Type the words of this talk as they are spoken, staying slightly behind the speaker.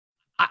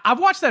I've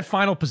watched that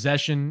final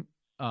possession,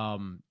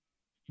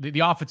 the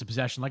offensive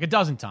possession, like a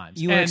dozen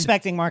times. You were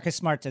expecting Marcus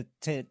Smart to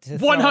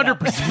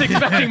 100%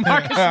 expecting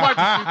Marcus Smart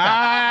to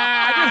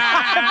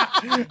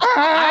shoot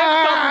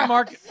that.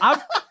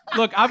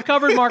 I've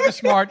covered Marcus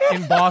Smart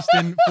in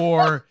Boston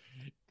for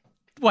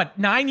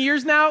 9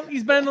 years now.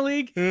 He's been in the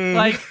league.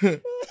 Like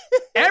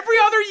every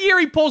other year,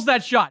 he pulls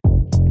that shot.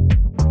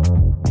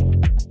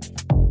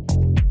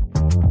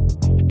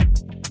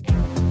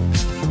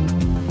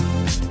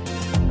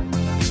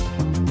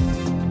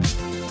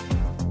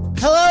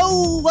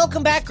 Hello,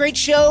 welcome back. Great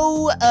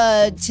show.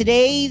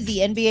 Today, the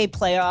NBA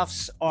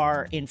playoffs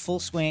are in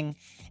full swing,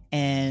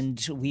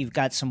 and we've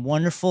got some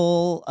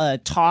wonderful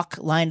talk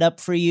lined up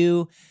for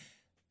you.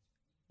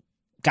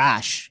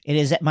 Gosh, it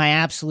is my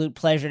absolute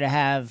pleasure to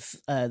have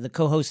the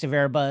co-host of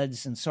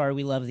Airbuds and Sorry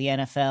We Love the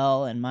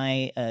NFL and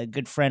my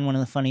good friend, one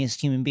of the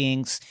funniest human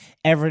beings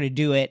ever to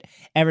do it,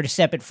 ever to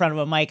step in front of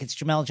a mic. It's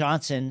Jamel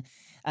Johnson.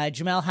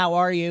 Jamel, how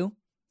are you?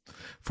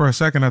 For a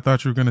second, I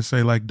thought you were going to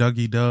say like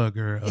Dougie Doug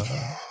or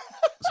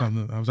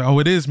something. I was like, oh,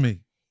 it is me.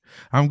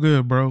 I'm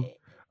good, bro.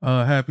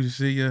 Happy to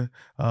see you.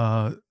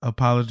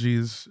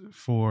 Apologies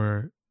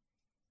for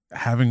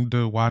having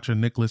to watch a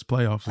Knickless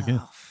playoffs again.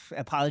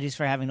 Apologies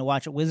for having to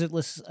watch a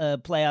Wizardless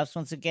playoffs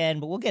once again,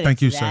 but we'll get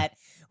into that.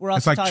 Sir. We're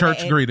also it's like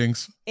church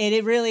greetings.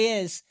 It really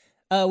is.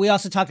 We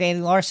also talked to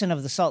Andy Larson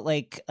of the Salt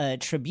Lake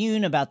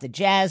Tribune about the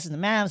Jazz and the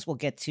Mavs. We'll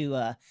get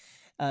to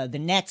the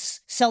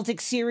Nets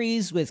Celtics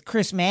series with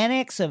Chris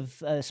Mannix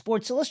of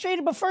Sports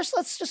Illustrated. But first,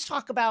 let's just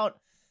talk about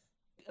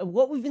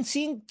what we've been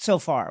seeing so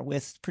far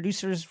with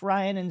producers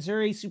Ryan and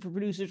Zuri, super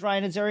producers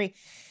Ryan and Zuri.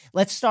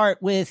 Let's start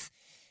with,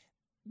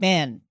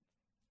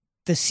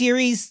 the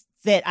series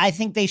that I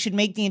think they should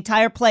make the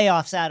entire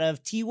playoffs out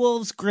of,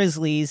 T-Wolves,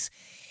 Grizzlies.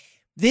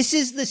 This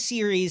is the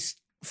series,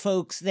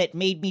 folks, that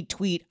made me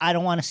tweet, I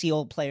don't want to see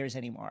old players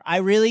anymore.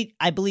 I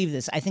believe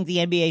this. I think the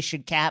NBA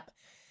should cap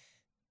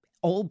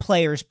old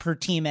players per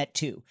team at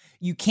 2.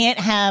 You can't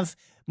have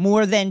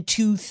more than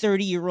 2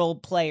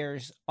 30-year-old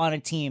players on a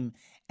team.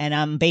 And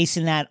I'm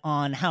basing that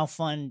on how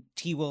fun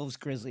T-Wolves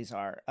Grizzlies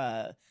are.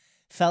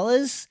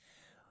 Fellas,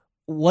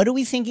 what are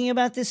we thinking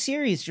about this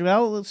series?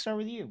 Joel, let's start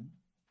with you.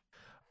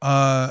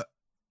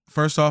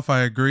 First off, I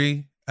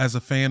agree. As a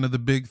fan of the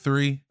Big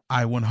Three,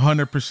 I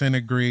 100%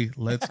 agree.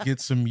 Let's get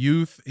some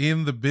youth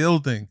in the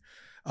building.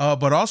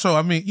 But also,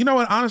 I mean, you know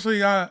what?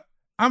 Honestly, I'm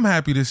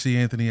happy to see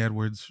Anthony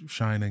Edwards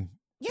shining.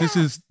 Yeah.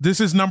 This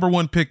is number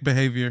 1 pick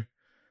behavior.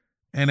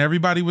 And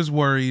everybody was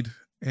worried,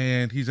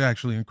 and he's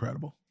actually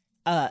incredible.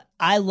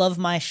 I love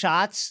my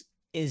shots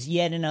is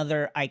yet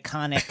another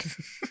iconic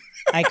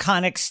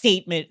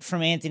statement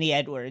from Anthony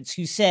Edwards,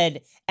 who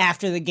said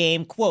after the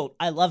game, quote,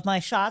 I love my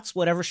shots.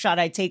 Whatever shot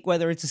I take,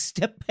 whether it's a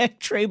step back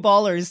tray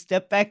ball or a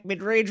step back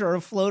mid range or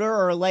a floater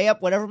or a layup,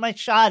 whatever my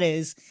shot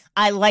is,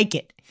 I like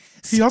it.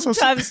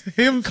 Sometimes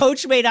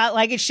coach may not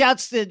like it.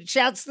 Shouts to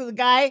the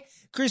guy,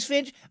 Chris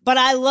Finch, but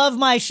I love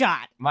my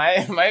shot.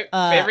 My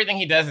favorite thing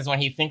he does is when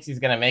he thinks he's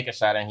going to make a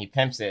shot and he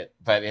pimps it,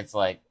 but it's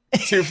like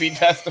 2 feet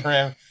past the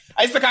rim.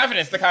 It's the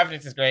confidence. The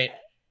confidence is great.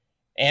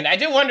 And I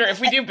do wonder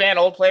if we do ban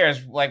old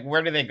players, like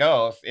where do they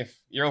go if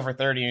you're over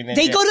 30? And then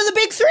they go to the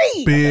Big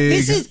Three.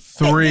 They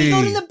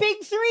go to the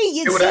Big Three.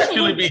 It would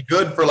actually be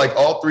good for like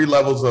all 3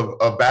 levels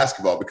of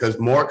basketball because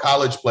more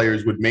college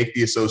players would make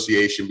the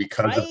association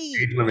because of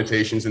age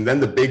limitations, and then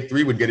the Big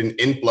Three would get an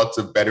influx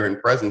of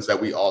veteran presence that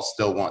we all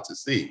still want to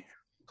see.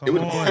 It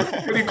would be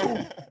pretty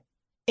cool.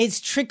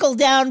 It's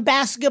trickle-down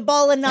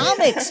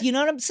basketballonomics. You know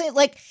what I'm saying?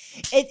 Like,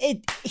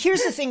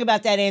 here's the thing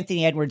about that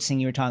Anthony Edwards thing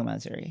you were talking about,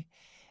 Zuri.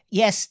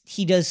 Yes,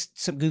 he does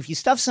some goofy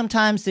stuff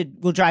sometimes that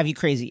will drive you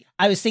crazy.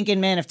 I was thinking,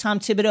 man, if Tom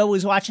Thibodeau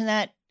was watching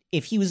that,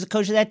 if he was the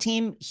coach of that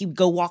team, he would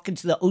go walk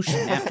into the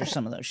ocean after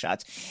some of those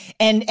shots.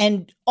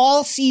 And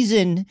all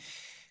season,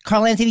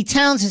 Karl Anthony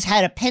Towns has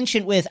had a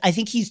penchant with, I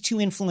think he's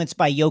too influenced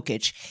by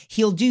Jokic.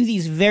 He'll do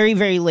these very,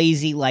 very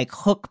lazy, like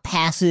hook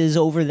passes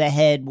over the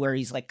head where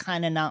he's like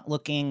kind of not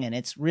looking and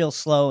it's real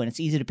slow and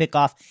it's easy to pick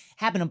off.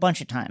 Happened a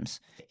bunch of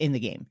times in the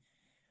game.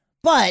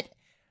 But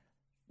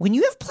when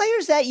you have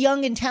players that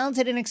young and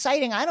talented and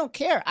exciting, I don't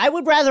care. I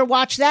would rather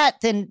watch that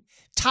than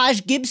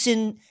Taj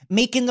Gibson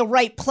making the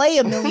right play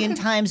a million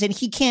times and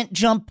he can't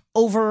jump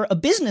over a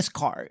business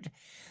card.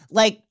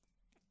 Like,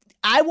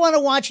 I want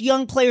to watch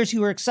young players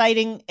who are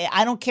exciting.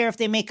 I don't care if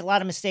they make a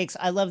lot of mistakes.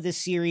 I love this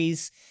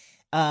series.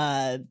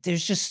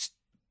 There's just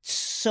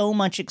so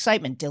much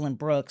excitement. Dylan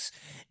Brooks,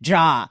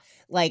 Ja,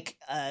 like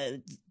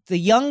the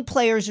young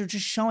players are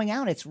just showing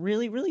out. It's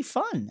really, really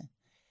fun.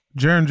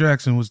 Jaren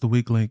Jackson was the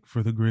weak link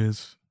for the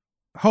Grizz.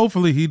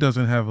 Hopefully he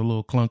doesn't have a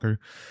little clunker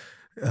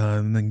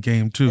in then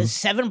game 2.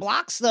 7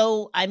 blocks,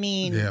 though. I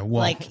mean, yeah,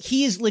 well, like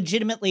he is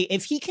legitimately,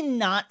 if he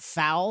cannot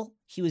foul,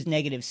 he was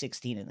negative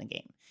 16 in the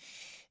game.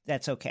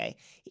 That's okay.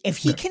 If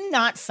he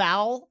cannot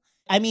foul,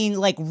 I mean,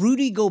 like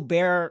Rudy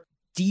Gobert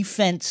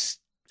defense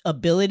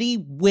ability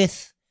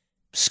with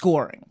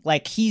scoring,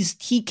 like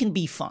he can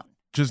be fun.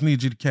 Just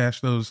need you to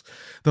cash those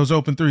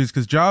open threes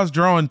because Ja's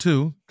drawing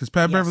too because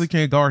Pat Beverly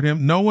can't guard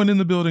him. No one in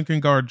the building can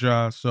guard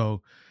Ja,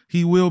 so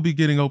he will be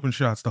getting open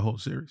shots the whole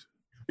series.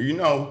 You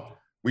know,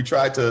 we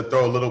tried to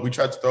throw a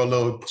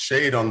little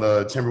shade on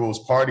the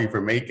Timberwolves party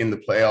for making the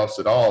playoffs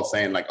at all,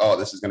 saying like, oh,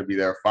 this is going to be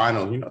their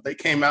final. You know, they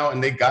came out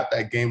and they got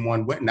that game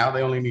 1 win. Now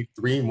they only need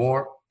 3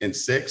 more in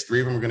 6. 3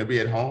 of them are going to be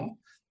at home.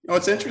 You know,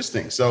 it's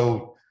interesting.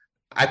 So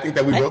I think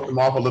that we wrote them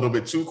off a little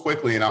bit too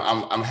quickly, and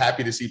I'm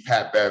happy to see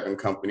Pat Bev and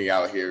company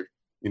out here,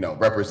 you know,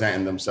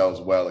 representing themselves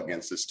well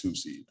against this 2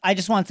 seed. I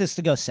just want this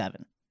to go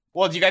 7.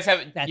 Well, do you guys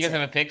have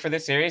a pick for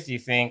this series? Do you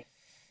think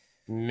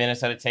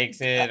Minnesota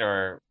takes it,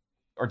 or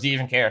do you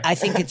even care? I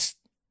think it's,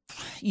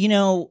 you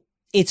know,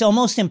 it's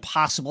almost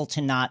impossible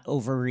to not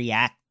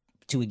overreact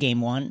to a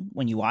game 1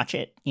 when you watch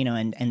it, you know,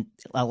 and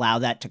allow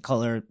that to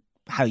color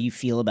how you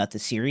feel about the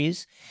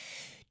series.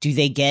 Do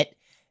they get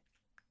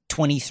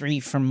 23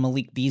 from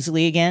Malik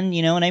Beasley again?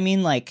 You know what I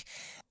mean? Like,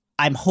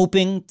 I'm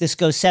hoping this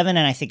goes 7,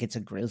 and I think it's a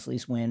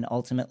Grizzlies win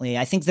ultimately.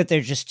 I think that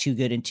they're just too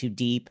good and too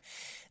deep.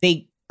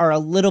 They are a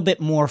little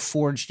bit more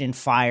forged in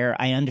fire.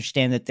 I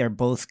understand that they're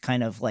both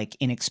kind of like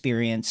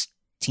inexperienced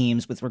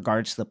teams with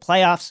regards to the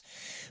playoffs,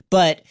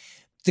 but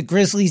the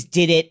Grizzlies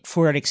did it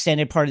for an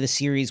extended part of the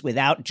series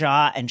without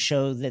Ja and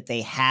show that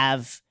they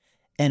have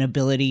an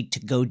ability to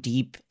go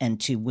deep and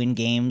to win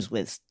games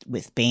with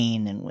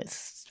Bane and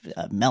with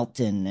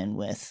Melton and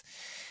with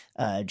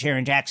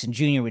Jaren Jackson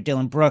Jr., with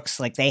Dylan Brooks.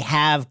 Like, they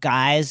have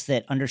guys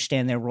that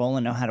understand their role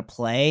and know how to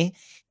play.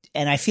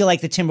 And I feel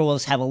like the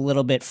Timberwolves have a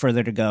little bit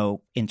further to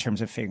go in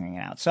terms of figuring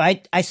it out. So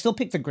I still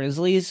pick the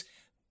Grizzlies,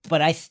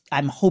 but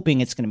I'm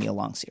hoping it's going to be a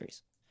long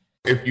series.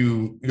 If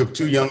you have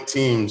 2 young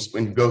teams,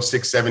 when you go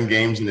 6-7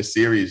 games in the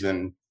series,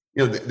 and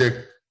you know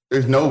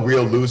there's no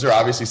real loser.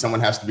 Obviously,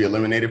 someone has to be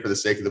eliminated for the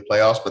sake of the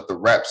playoffs, but the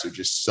reps are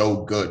just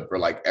so good for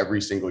like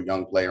every single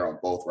young player on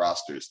both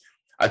rosters.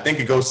 I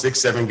think it goes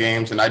 6-7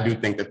 games, and I do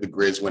think that the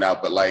Grizz went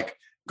out. But like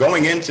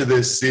going into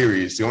this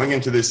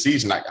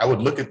season, I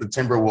would look at the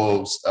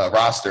Timberwolves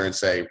roster and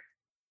say,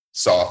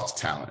 soft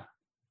talent,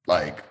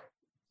 like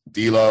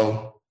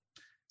D'Lo,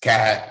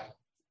 Cat,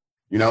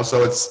 you know.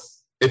 So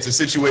it's a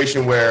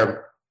situation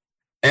where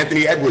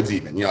Anthony Edwards,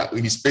 even, you know,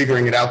 he's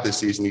figuring it out this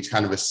season. He's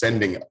kind of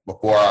ascending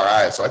before our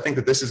eyes. So I think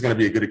that this is going to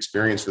be a good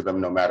experience for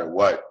them no matter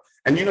what.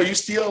 And, you know, you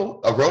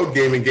steal a road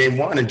game in game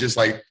 1 and just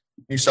like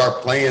you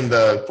start playing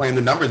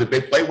the numbers. If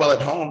they play well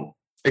at home,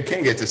 it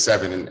can get to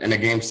 7. And in a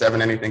game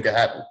 7, anything could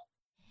happen.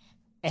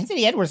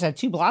 Anthony Edwards had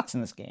 2 blocks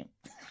in this game.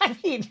 I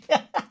mean,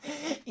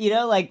 you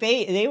know, like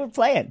they were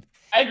playing.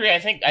 I agree. I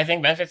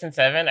think Memphis in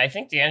 7. I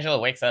think D'Angelo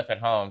wakes up at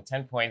home,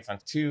 10 points on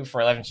 2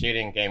 for 11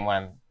 shooting game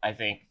 1. I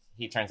think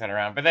he turns that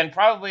around. But then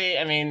probably,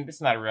 I mean, this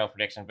is not a real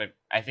prediction, but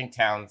I think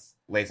Towns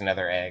lays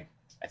another egg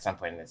at some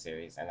point in the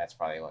series, and that's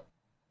probably what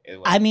it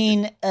was. I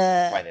mean,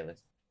 why they lose.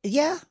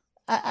 Yeah,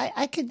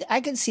 I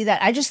could see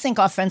that. I just think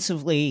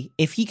offensively,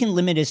 if he can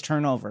limit his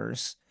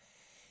turnovers,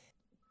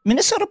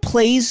 Minnesota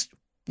plays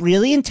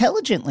really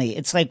intelligently.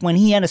 It's like when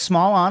he had a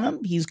small on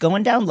him, he's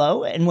going down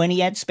low, and when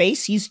he had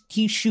space, he's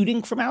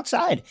shooting from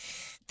outside.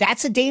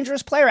 That's a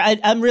dangerous player.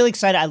 I'm really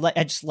excited.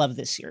 I just love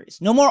this series.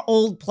 No more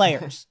old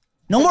players.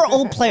 No more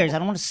old players. I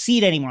don't want to see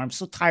it anymore. I'm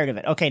so tired of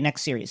it. Okay,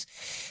 next series.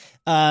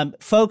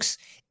 Folks,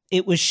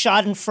 it was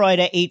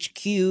Schadenfreude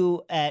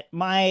HQ at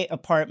my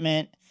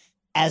apartment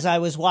as I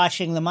was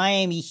watching the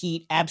Miami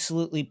Heat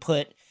absolutely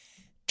put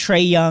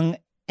Trae Young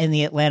and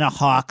the Atlanta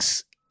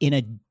Hawks in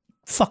a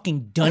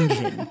fucking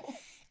dungeon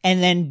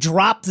and then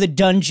drop the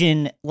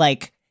dungeon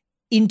like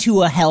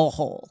into a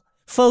hellhole.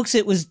 Folks,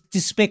 it was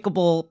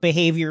despicable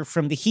behavior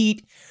from the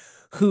Heat,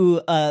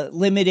 who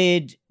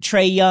limited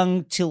Trae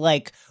Young to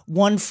like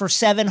 1 for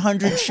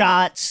 700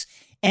 shots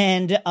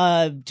and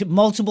to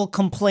multiple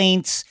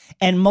complaints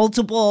and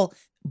multiple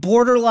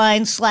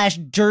borderline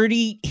 /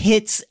 dirty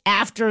hits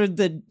after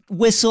the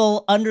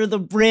whistle under the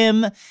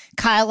rim.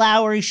 Kyle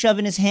Lowry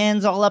shoving his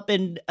hands all up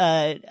in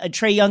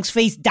Trae Young's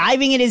face,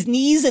 diving at his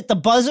knees at the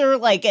buzzer,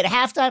 like at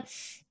halftime.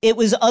 It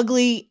was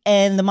ugly,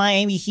 and the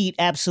Miami Heat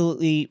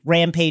absolutely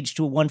rampaged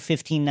to a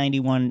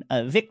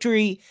 115-91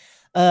 victory.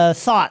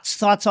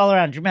 Thoughts all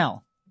around,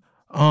 Jamel.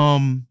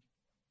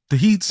 The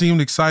Heat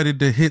seemed excited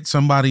to hit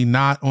somebody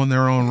not on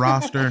their own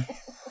roster.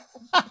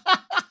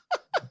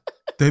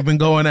 They've been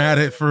going at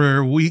it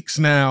for weeks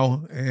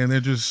now, and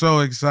they're just so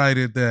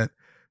excited that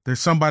there's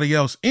somebody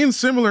else in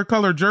similar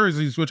color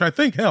jerseys, which I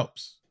think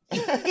helps.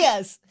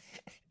 Yes.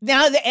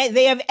 Now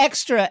they have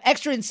extra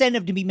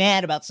incentive to be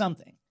mad about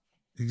something.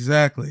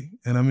 Exactly.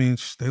 And I mean,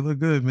 they look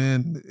good,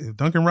 man. If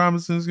Duncan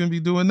Robinson's going to be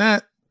doing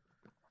that,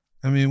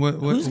 I mean, what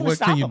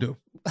can you do?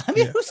 I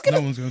mean,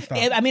 no one's going to stop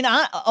him. I mean,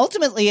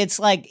 ultimately, it's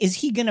like, is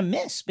he going to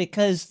miss?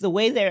 Because the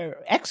way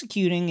they're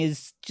executing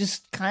is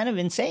just kind of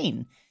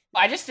insane.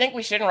 I just think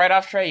we shouldn't write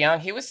off Trae Young.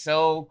 He was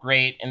so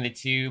great in the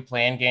 2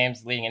 play-in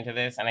games leading into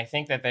this, and I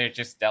think that they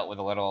just dealt with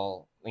a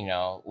little, you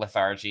know,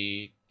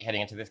 lethargy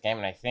heading into this game.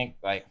 And I think,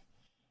 like,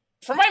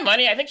 for my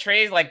money, I think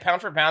Trae's like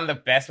pound for pound the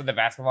best with the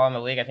basketball in the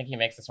league. I think he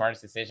makes the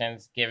smartest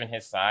decisions given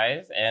his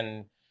size,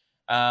 and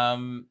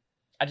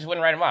I just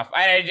wouldn't write him off.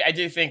 I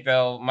do think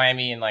though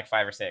Miami in like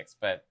 5 or 6,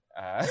 but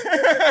Wait,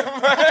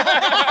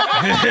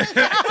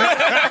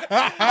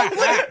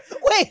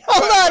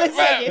 hold on a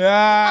second.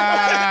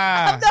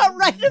 I'm not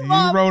writing him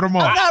off. You wrote him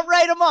off. I'm not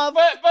writing him off.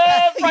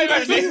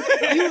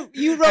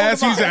 You wrote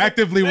As him he's off.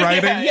 actively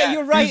writing. Yeah,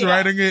 you're right. He's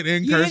writing it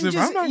in cursive.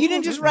 You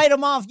didn't just write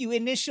him off. You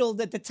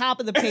initialed at the top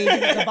of the page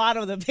and at the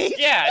bottom of the page.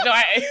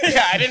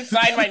 I didn't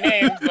sign my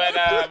name, but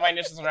my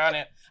initials are on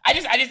it. I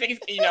just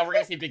think it's, we're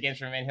gonna see big games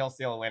from him, and he'll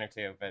steal a win or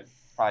two, but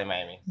probably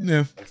Miami.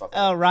 Yeah.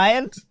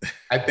 Ryan?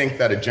 I think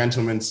that a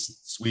gentleman's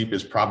sweep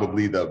is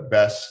probably the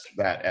best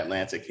that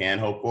Atlanta can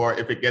hope for.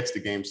 If it gets to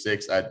Game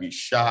 6, I'd be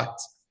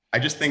shocked. I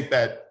just think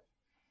that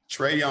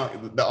Trae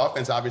Young, the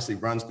offense obviously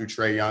runs through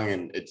Trae Young,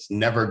 and it's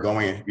never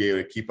going to be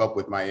able to keep up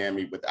with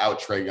Miami without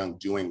Trae Young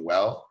doing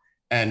well.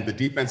 And the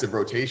defensive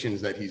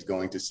rotations that he's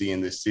going to see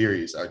in this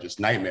series are just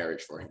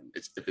nightmarish for him.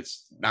 If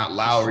it's not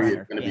Lowry,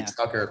 it's going to be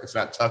Tucker. If it's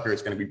not Tucker,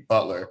 it's going to be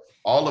Butler.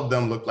 All of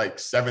them look like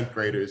seventh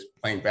graders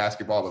playing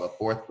basketball with a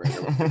fourth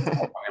grader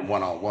and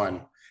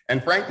one-on-one.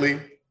 And frankly,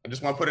 I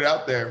just want to put it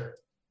out there.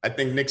 I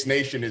think Knicks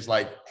Nation is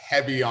like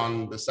heavy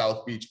on the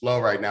South Beach flow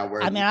right now.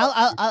 Where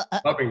I'll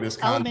loving this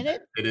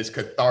content. It is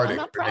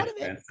cathartic for Knicks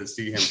fans to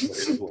see him.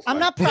 I'm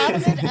not proud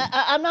of it.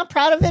 I'm not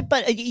proud of it,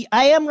 but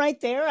I am right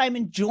there. I'm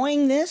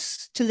enjoying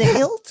this to the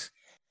hilt.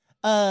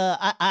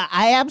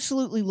 I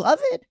absolutely love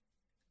it.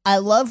 I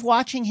love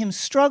watching him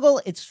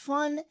struggle. It's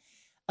fun.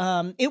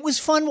 It was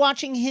fun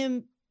watching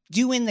him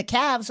doing the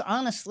Cavs,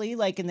 honestly,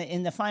 like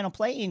in the final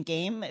play-in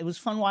game. It was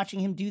fun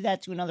watching him do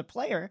that to another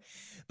player.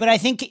 But I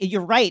think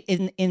you're right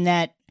in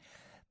that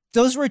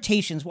those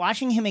rotations,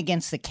 watching him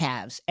against the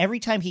Cavs, every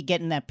time he get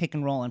in that pick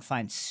and roll and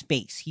find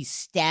space, he's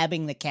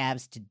stabbing the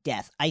Cavs to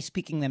death, ice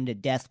picking them to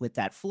death with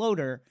that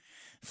floater.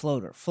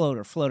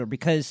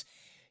 Because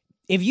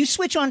if you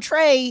switch on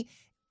Trae,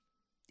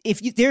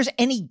 there's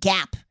any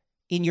gap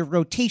in your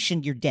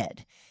rotation, you're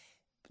dead.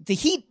 The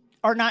Heat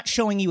are not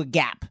showing you a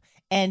gap,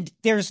 and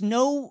there's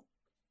no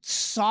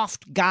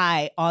soft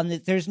guy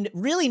there's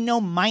really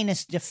no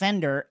minus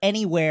defender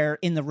anywhere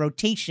in the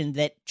rotation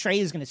that Trae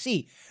is going to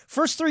see.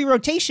 First four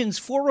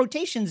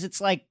rotations,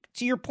 it's like,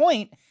 to your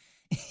point,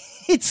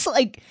 it's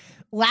like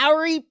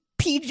Lowry,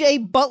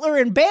 PJ, Butler,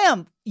 and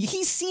Bam.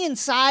 He's seeing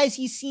size,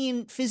 he's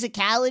seeing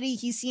physicality,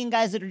 he's seeing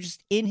guys that are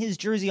just in his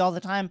jersey all the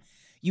time.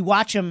 You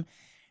watch him,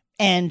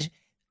 and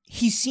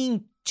he's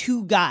seeing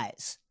two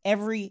guys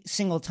every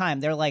single time.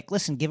 They're like,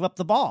 listen, give up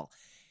the ball.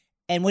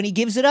 And when he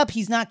gives it up,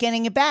 he's not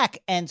getting it back.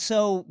 And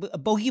so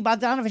Bogey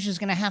Bogdanovic is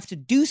going to have to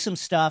do some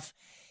stuff.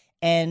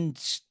 And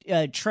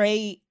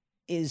Trae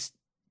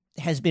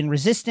has been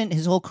resistant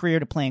his whole career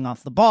to playing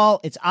off the ball.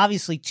 It's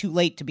obviously too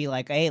late to be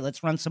like, hey,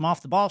 let's run some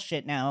off the ball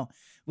shit now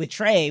with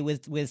Trae.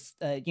 With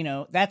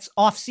that's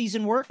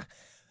off-season work.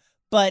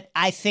 But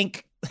I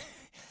think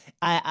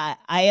I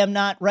am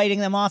not writing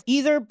them off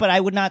either. But I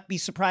would not be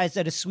surprised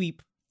at a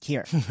sweep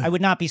here. I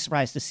would not be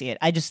surprised to see it.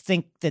 I just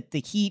think that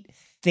the Heat,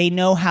 they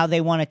know how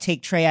they want to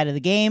take Trae out of the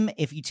game.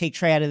 If you take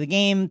Trae out of the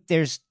game,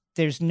 there's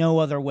no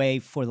other way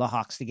for the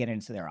Hawks to get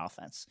into their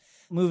offense.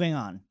 Moving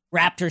on.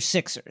 Raptors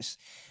Sixers.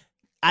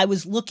 I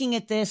was looking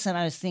at this and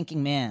I was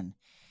thinking, man,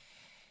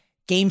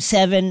 Game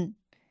 7,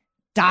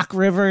 Doc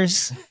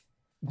Rivers,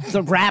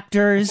 the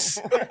Raptors.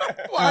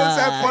 Why is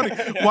that funny?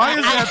 Why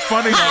is that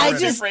funny?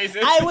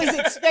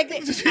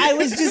 I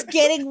was just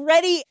getting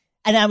ready,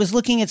 and I was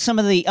looking at some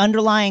of the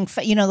underlying,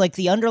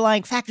 the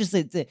underlying factors.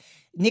 The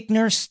Nick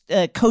Nurse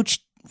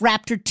coached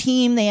Raptor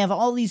team. They have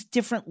all these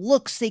different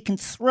looks they can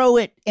throw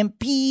at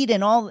Embiid,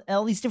 and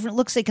all these different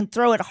looks they can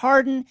throw at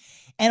Harden.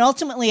 And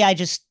ultimately,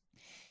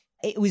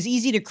 it was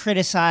easy to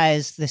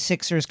criticize the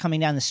Sixers coming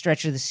down the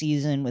stretch of the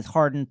season with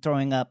Harden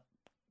throwing up,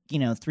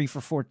 3 for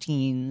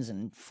 14s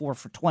and 4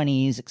 for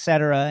 20s,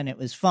 etc. And it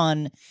was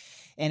fun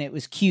and it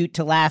was cute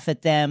to laugh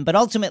at them. But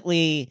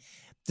ultimately,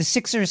 the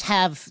Sixers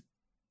have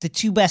the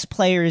two best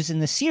players in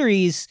the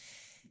series.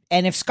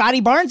 And if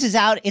Scotty Barnes is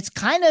out, it's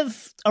kind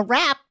of a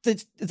wrap.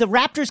 The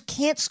Raptors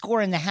can't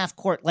score in the half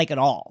court at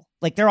all.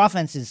 Like, their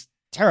offense is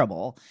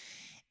terrible.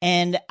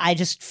 And I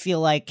just feel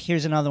like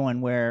here's another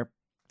one where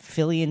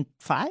Philly in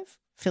 5,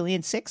 Philly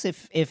in 6,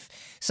 if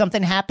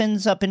something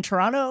happens up in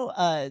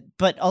Toronto.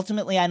 But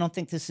ultimately, I don't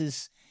think this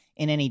is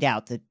in any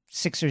doubt. The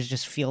Sixers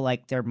just feel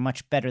like they're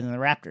much better than the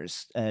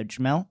Raptors.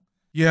 Jamel?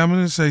 Yeah, I'm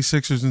going to say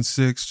Sixers in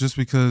 6 just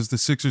because the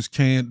Sixers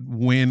can't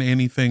win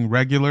anything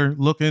regular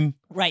looking.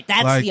 Right,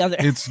 that's the other.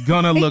 It's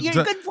going to look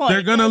Good point.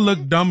 They're going to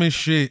look dumb as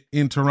shit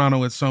in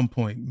Toronto at some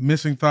point.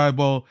 Missing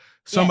Thibault,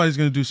 somebody's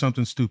going to do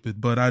something stupid.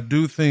 But I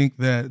do think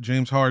that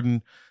James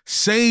Harden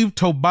saved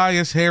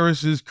Tobias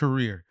Harris's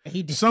career.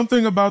 He did.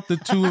 Something about the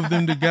two of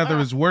them together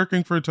is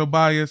working for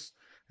Tobias,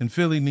 and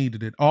Philly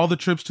needed it. All the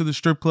trips to the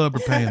strip club are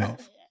paying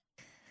off.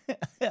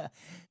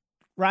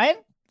 Ryan?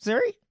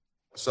 Zuri?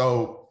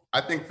 So I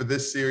think for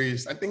this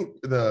series, for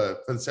the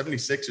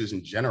 76ers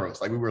in general,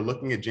 it's like we were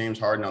looking at James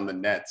Harden on the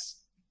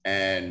Nets,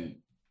 and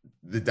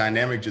the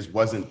dynamic just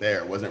wasn't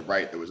there. It wasn't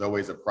right. There was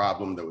always a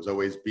problem. There was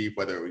always beef,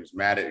 whether it was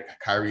mad at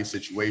Kyrie's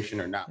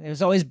situation or not. There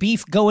was always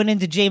beef going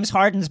into James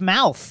Harden's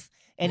mouth,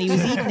 and he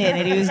was eating it,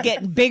 and he was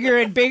getting bigger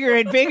and bigger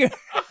and bigger.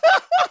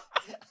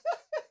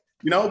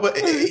 But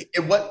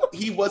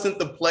he wasn't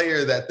the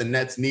player that the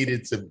Nets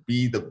needed to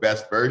be the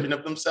best version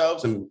of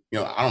themselves. And,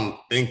 I don't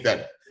think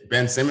that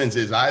Ben Simmons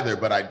is either,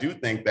 but I do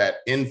think that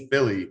in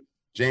Philly,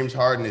 James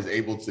Harden is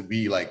able to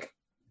be like,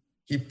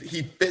 he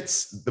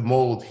fits the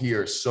mold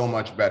here so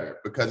much better,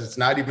 because it's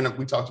not even,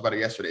 we talked about it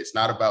yesterday, it's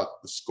not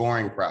about the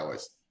scoring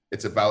prowess.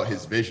 It's about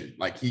his vision.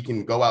 Like, he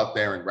can go out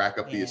there and rack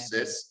up the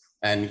assists,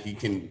 and he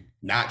can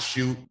not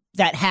shoot.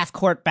 That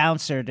half-court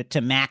bouncer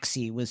to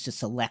Maxey was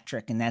just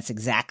electric, and that's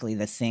exactly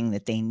the thing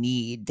that they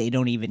need. They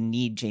don't even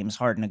need James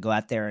Harden to go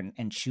out there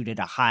and shoot at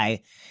a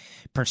high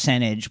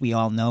percentage. We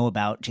all know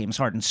about James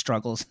Harden's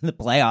struggles in the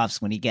playoffs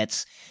when he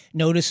gets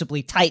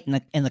noticeably tight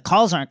and the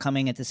calls aren't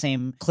coming at the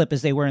same clip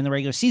as they were in the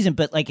regular season.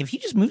 But, like, if he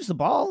just moves the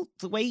ball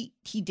the way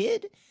he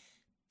did,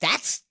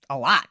 that's a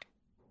lot.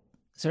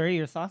 Sorry,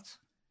 your thoughts?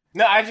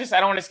 No, I don't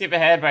want to skip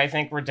ahead, but I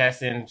think we're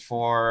destined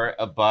for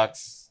a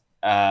Bucks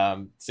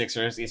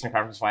Sixers Eastern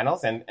Conference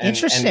Finals, and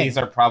these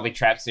are probably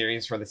trap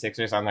series for the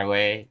Sixers on their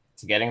way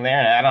to getting there.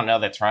 And I don't know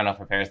that Toronto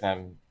prepares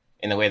them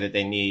in the way that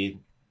they need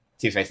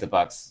to face the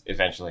Bucks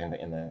eventually in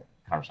the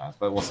conference finals,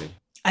 but we'll see.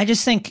 I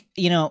just think,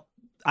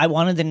 I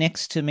wanted the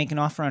Knicks to make an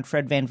offer on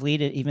Fred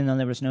VanVleet, even though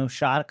there was no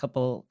shot a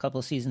couple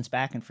of seasons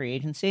back in free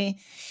agency.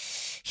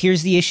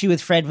 Here's the issue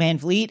with Fred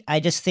VanVleet. I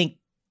just think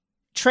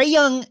Trae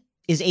Young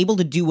is able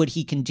to do what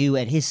he can do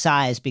at his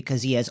size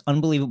because he has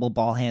unbelievable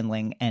ball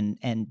handling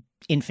and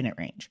infinite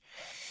range.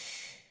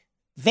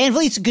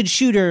 VanVleet's a good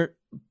shooter,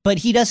 but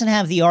he doesn't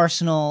have the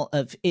arsenal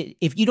of,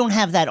 if you don't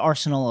have that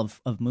arsenal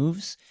of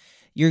moves,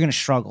 you're going to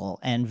struggle.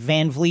 And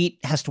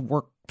VanVleet has to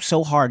work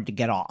so hard to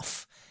get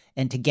off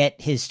and to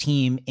get his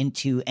team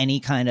into any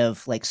kind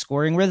of like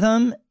scoring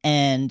rhythm.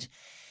 And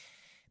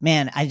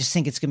man, I just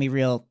think it's going to be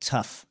real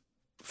tough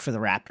for the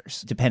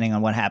Raptors, depending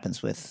on what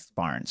happens with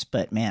Barnes.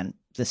 But man,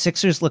 the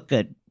Sixers look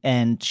good.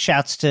 And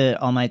shouts to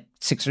all my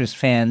Sixers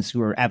fans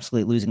who are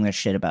absolutely losing their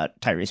shit about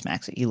Tyrese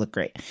Maxey. He looked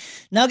great.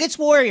 Nuggets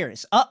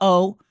Warriors. If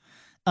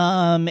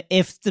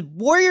the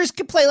Warriors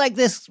could play like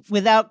this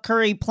without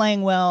Curry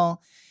playing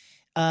well,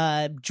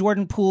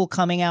 Jordan Poole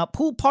coming out,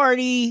 pool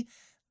party.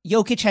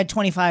 Jokic had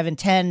 25 and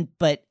 10,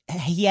 but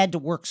he had to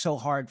work so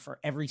hard for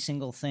every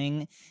single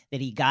thing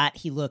that he got.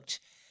 He looked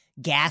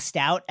gassed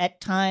out at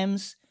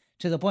times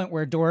to the point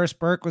where Doris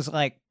Burke was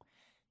like,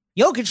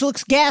 Jokic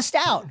looks gassed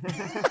out.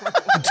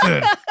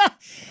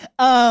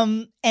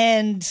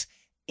 And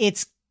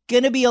it's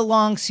going to be a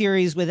long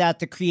series without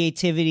the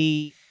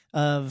creativity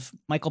of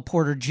Michael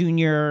Porter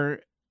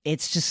Jr.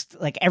 It's just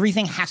like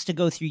everything has to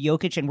go through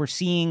Jokic, and we're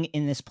seeing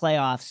in this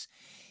playoffs,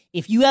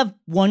 if you have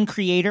one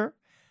creator,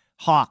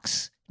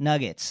 Hawks,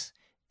 Nuggets,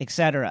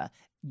 etc.,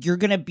 you're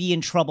going to be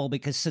in trouble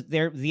because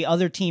the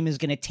other team is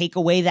going to take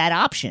away that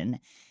option.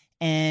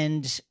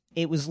 And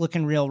it was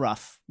looking real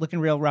rough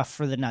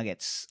for the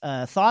Nuggets.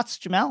 Thoughts,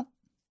 Jamel?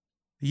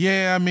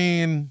 Yeah, I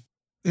mean,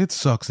 it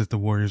sucks that the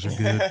Warriors are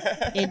good.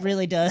 It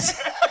really does.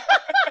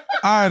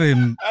 I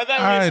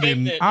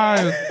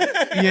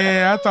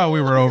thought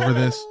we were over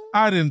this.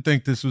 I didn't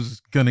think this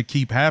was going to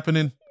keep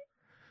happening,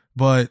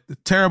 but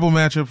terrible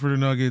matchup for the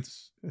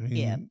Nuggets. I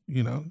mean,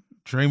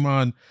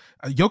 Draymond,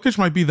 Jokic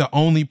might be the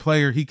only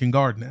player he can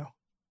guard now,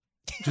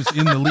 just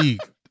in the league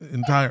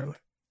entirely.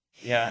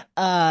 Yeah.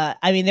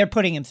 I mean, they're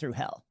putting him through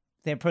hell.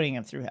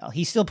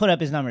 He still put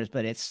up his numbers,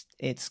 but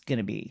it's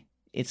gonna be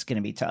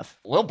tough.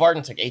 Will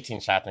Barton took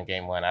 18 shots in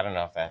game 1. I don't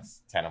know if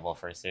that's tenable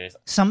for a series.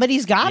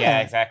 Somebody's got to.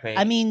 Yeah, exactly.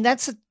 I mean,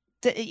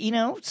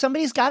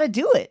 somebody's got to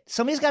do it.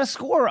 Somebody's got to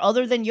score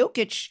other than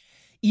Jokic,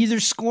 either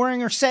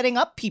scoring or setting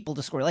up people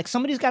to score. Like,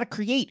 somebody's got to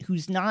create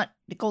who's not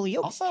Nikola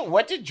Jokic. Also,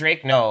 what did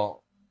Drake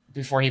know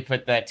before he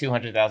put that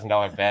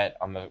 $200,000 bet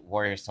on the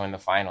Warriors to win the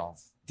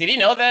finals? Did he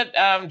know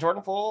that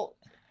Jordan Poole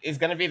is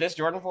going to be this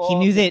Jordan Poole?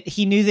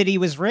 He knew that he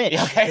was rich.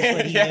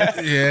 Okay. Yeah.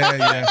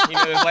 He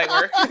knew his light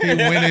work. He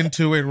went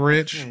into it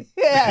rich.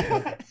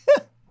 Yeah.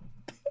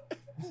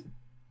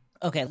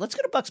 Okay, let's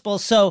go to Bucks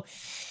Bulls. So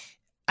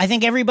I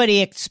think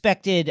everybody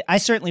expected, I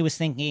certainly was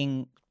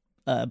thinking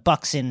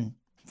Bucks in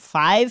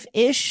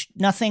 5-ish.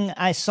 Nothing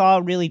I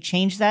saw really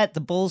changed that.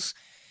 The Bulls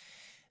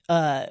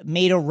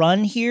made a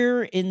run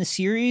here in the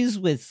series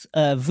with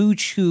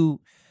Vooch, who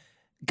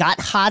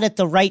got hot at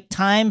the right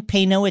time.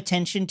 Pay no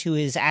attention to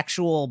his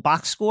actual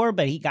box score,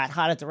 but he got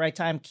hot at the right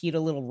time, keyed a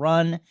little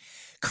run.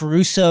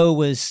 Caruso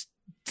was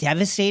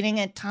devastating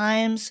at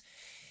times.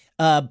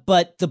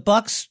 But the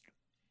Bucks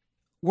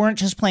weren't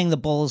just playing the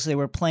Bulls. They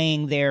were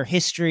playing their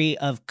history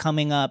of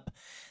coming up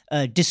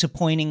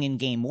disappointing in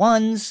game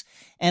ones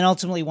and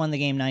ultimately won the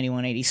game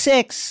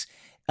 91-86.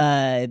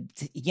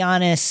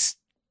 Giannis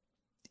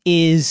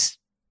is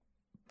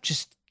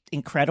just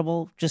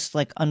incredible, just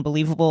like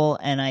unbelievable.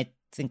 And I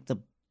think the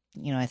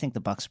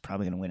Bucks are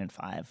probably going to win in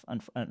 5.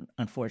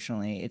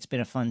 Unfortunately, it's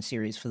been a fun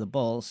series for the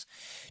Bulls.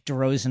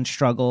 DeRozan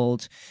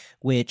struggled,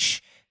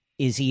 which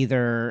is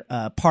either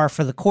par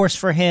for the course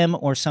for him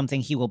or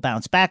something he will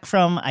bounce back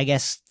from. I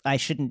guess I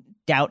shouldn't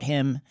doubt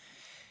him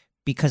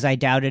because I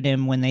doubted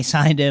him when they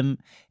signed him,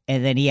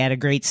 and then he had a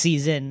great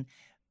season.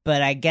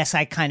 But I guess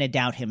I kind of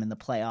doubt him in the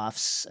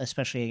playoffs,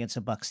 especially against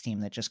a Bucks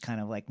team that just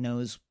kind of like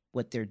knows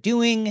what they're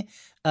doing.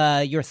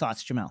 Your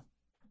thoughts, Jamel?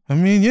 I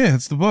mean, yeah,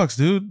 it's the Bucks,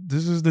 dude.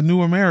 This is the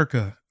new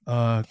America.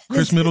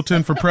 Chris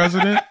Middleton for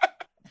president.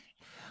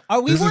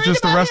 Are we? This is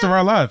just the rest of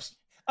our lives.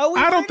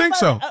 I don't think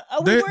so.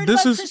 Are we worried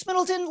about Chris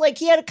Middleton? Like,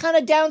 he had a kind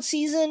of down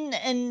season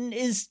and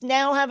is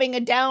now having a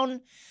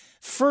down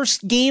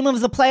first game of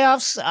the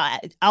playoffs,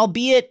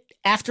 albeit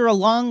after a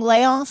long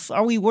layoff.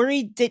 Are we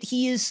worried that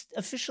he is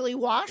officially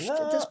washed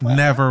at this point?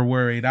 Never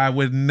worried. I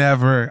would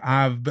never.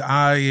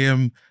 I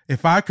am.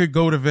 If I could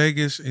go to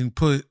Vegas and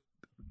put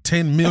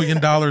 $10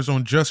 million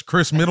on just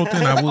Chris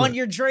Middleton, I would. On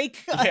your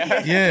Drake?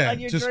 On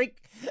your Drake?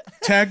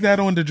 Tag that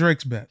on to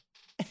Drake's bet.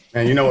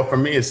 And you know what? For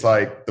me, it's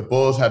like the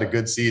Bulls had a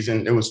good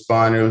season. It was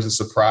fun. It was a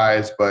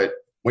surprise. But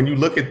when you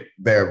look at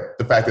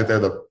the fact that they're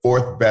the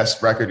fourth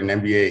best record in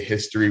NBA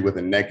history with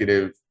a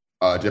negative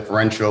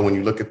differential, when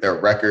you look at their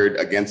record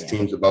against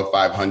teams above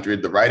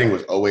 500, the writing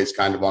was always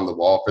kind of on the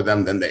wall for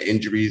them. Then the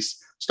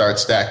injuries start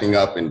stacking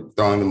up and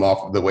throwing them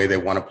off of the way they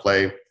want to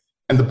play.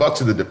 And the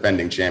Bucks are the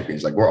defending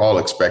champions. Like, we're all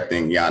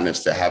expecting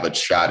Giannis to have a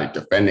shot at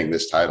defending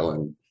this title.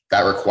 And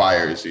that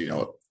requires,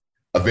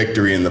 a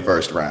victory in the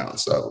first round.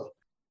 So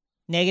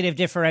negative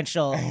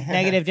differential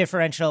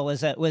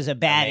was a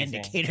bad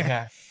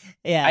indicator.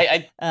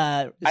 Yeah.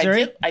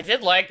 I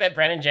did like that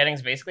Brennan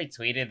Jennings basically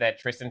tweeted that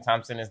Tristan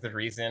Thompson is the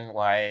reason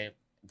why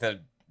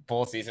the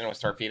Bulls season was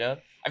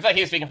torpedoed. I feel like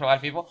he was speaking for a lot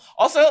of people.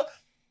 Also,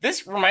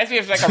 this reminds me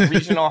of like a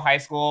regional high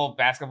school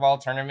basketball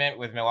tournament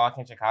with Milwaukee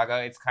and Chicago.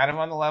 It's kind of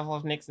on the level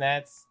of Knicks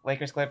Nets,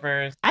 Lakers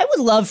Clippers. I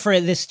would love for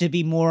this to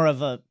be more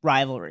of a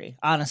rivalry,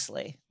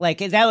 honestly. Like,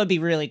 that would be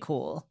really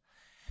cool.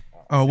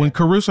 Oh, when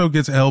Caruso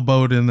gets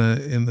elbowed in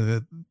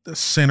the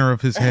center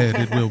of his head,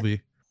 it will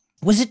be.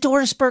 Was it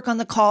Doris Burke on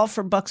the call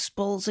for Bucks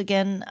Bulls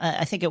again?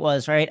 I think it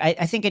was, right?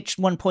 I think at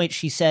one point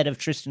she said of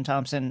Tristan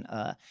Thompson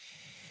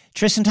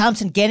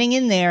getting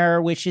in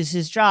there, which is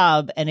his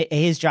job, and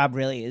his job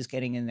really is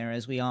getting in there,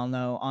 as we all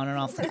know, on and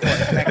off the court.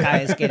 That guy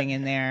is getting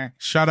in there.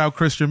 Shout out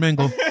Christian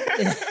Mingle.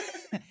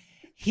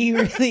 He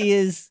really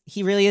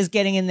is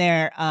getting in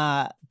there.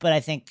 But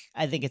I think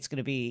it's going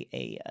to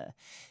be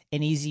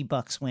an easy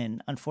Bucks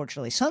win,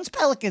 unfortunately. Suns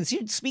Pelicans.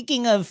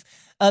 Speaking of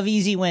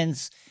easy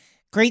wins,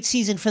 great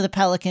season for the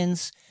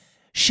Pelicans,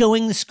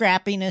 showing the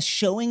scrappiness,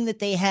 showing that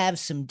they have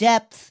some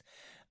depth,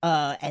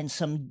 and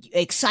some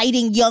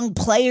exciting young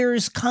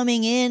players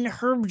coming in.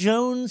 Herb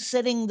Jones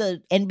setting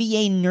the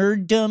NBA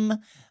nerddom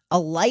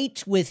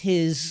alight with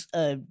his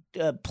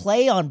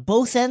play on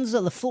both ends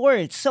of the floor.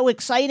 It's so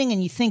exciting,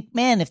 and you think,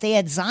 man, if they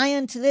add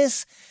Zion to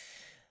this,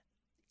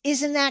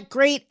 isn't that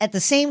great? At the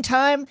same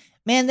time,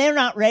 man, they're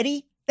not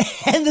ready.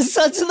 And the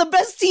Suns are the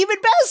best team in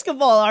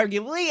basketball,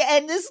 arguably,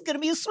 and this is going to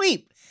be a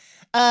sweep.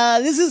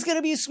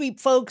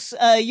 Folks.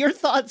 Your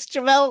thoughts,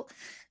 Jamel?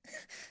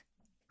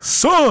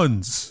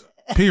 Suns,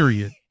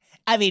 period.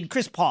 I mean,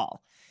 Chris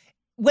Paul.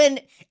 When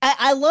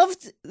I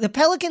loved the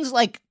Pelicans,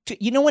 like,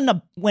 when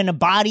a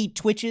body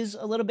twitches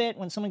a little bit,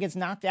 when someone gets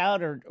knocked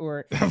out,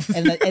 or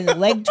and the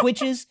leg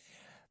twitches.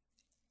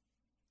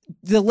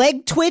 The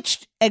leg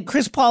twitched, and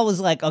Chris Paul was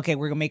like, "Okay,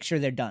 we're gonna make sure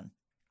they're done.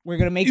 We're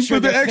gonna make sure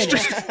they're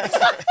finished."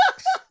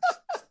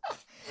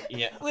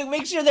 Yeah. We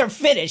make sure they're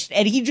finished.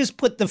 And he just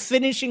put the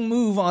finishing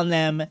move on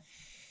them.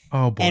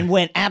 Oh, boy. And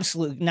went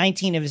absolute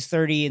 19 of his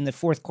 30 in the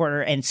fourth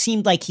quarter, and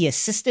seemed like he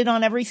assisted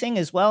on everything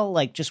as well.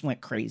 Like, just went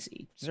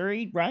crazy.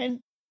 Zuri,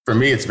 Ryan? For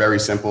me, it's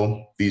very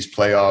simple. These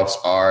playoffs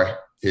are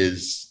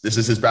this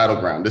is his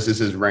battleground. This is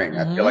his ring.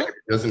 I feel like if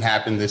it doesn't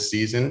happen this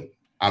season,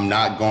 I'm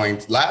not going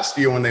to. Last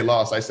year when they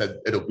lost, I said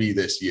it'll be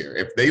this year.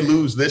 If they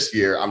lose this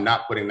year, I'm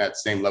not putting that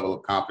same level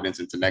of confidence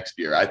into next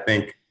year. I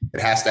think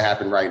it has to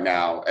happen right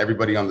now.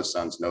 Everybody on the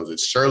Suns knows it.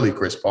 Surely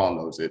Chris Paul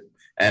knows it.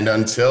 And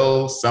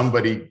until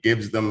somebody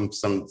gives them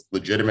some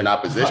legitimate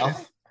opposition,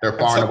 they're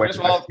far and away the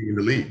best team in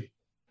the league.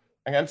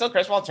 Until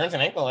Chris Paul turns an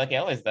ankle like he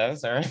always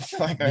does, or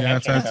like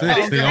that's it.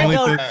 It's the only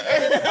thing.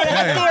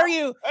 How dare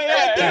you?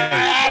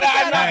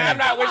 I'm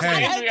not wishing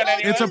injury on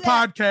anyone. It's a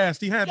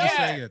podcast. He had to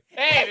say it.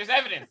 Hey, there's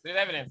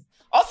evidence.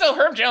 Also,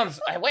 Herb Jones,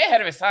 way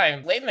ahead of his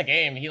time. Late in the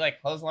game, he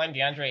clotheslined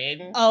DeAndre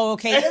Ayton. Oh,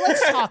 okay.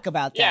 Let's talk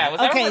about that.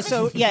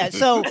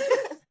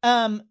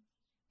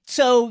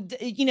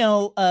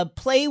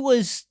 Play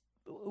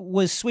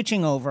was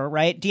switching over,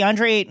 right?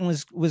 DeAndre Ayton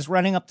was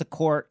running up the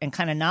court and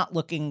kind of not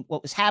looking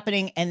what was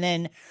happening. And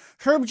then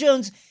Herb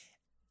Jones,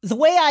 the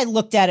way I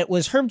looked at it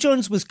was Herb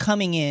Jones was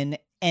coming in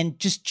and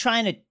just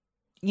trying to,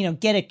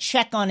 get a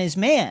check on his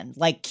man,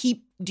 like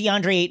keep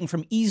DeAndre Ayton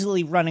from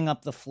easily running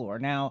up the floor.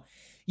 Now,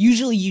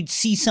 usually you'd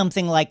see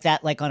something like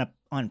that, like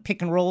on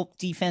pick and roll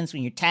defense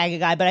when you tag a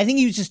guy, but I think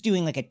he was just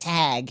doing like a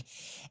tag.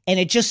 And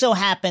it just so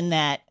happened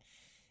that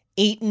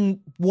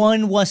Ayton,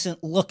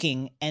 wasn't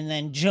looking, and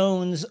then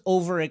Jones,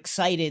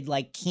 overexcited,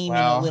 came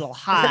in a little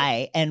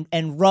high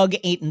and rug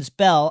Ayton's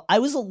bell. I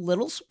was a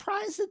little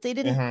surprised that they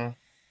didn't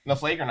no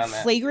flagrant on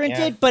that.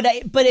 Flagranted, but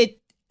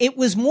it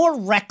was more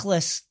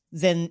reckless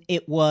than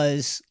it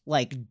was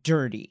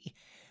dirty.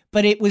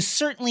 but it was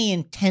certainly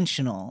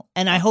intentional,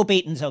 and I hope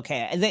Ayton's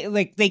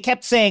okay. They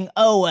kept saying,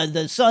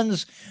 the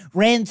Suns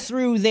ran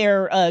through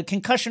their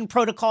concussion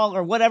protocol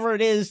or whatever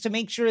it is to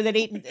make sure that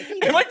Ayton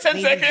in like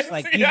 10 seconds.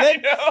 Like, you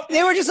good?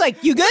 They were just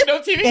like, you good? No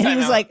TV and time he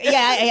was now. like,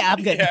 yeah,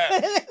 I'm good.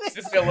 It's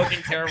just still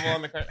looking terrible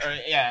in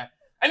the yeah.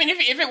 I mean,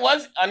 if it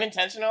was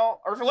unintentional,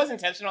 or if it was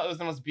intentional, it was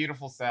the most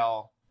beautiful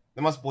sell,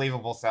 the most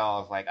believable sell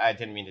of like, I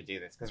didn't mean to do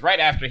this. Because right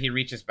after he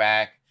reaches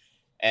back,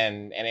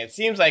 and it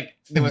seems like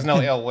there was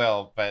no ill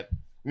will, but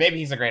maybe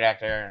he's a great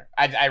actor.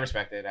 I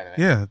respect it. Anyway.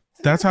 Yeah,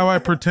 that's how I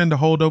pretend to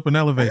hold open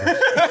elevators.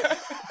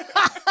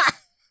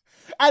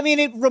 I mean,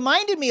 it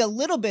reminded me a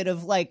little bit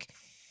of like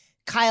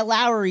Kyle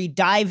Lowry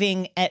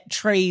diving at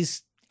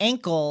Trey's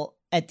ankle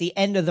at the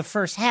end of the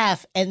first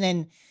half, and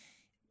then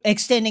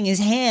extending his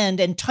hand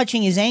and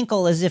touching his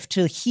ankle as if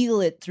to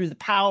heal it through the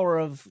power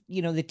of,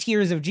 the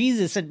tears of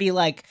Jesus, and be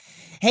like,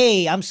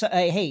 hey,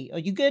 hey, are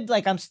you good?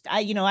 Like,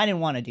 I didn't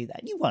want to do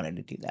that. You wanted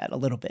to do that a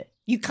little bit.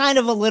 You kind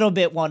of a little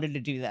bit wanted to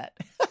do that.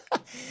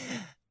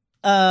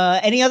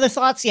 Any other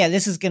thoughts? Yeah,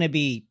 this is going to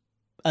be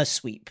a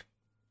sweep.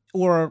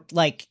 Or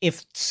like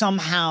if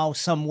somehow,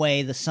 some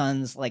way the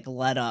Suns like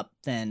let up,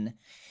 then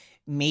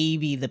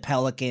maybe the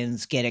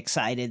Pelicans get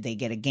excited. They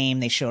get a game.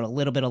 They showed a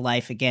little bit of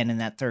life again in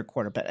that third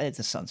quarter, but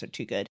the Suns are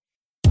too good.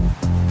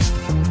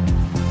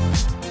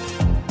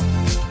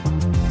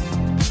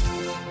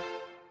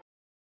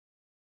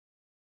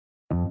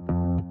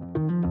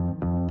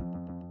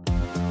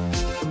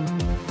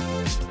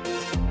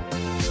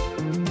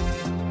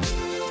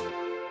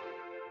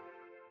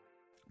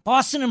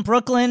 Boston and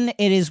Brooklyn,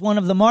 it is one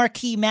of the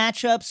marquee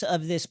matchups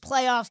of this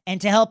playoff. And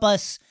to help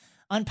us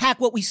unpack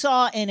what we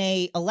saw in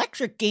a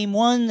electric game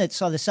one that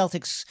saw the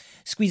Celtics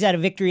squeeze out a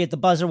victory at the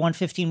buzzer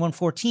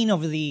 115-114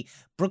 over the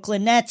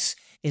Brooklyn Nets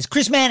is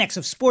Chris Mannix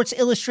of Sports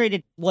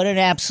Illustrated. What an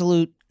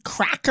absolute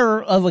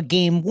cracker of a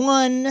game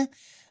one.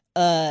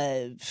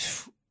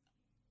 Is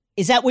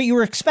that what you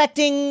were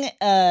expecting?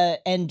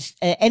 And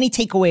any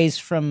takeaways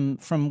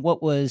from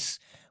what was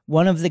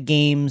one of the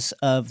games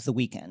of the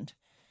weekend?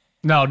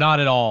 No, not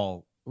at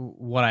all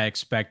what I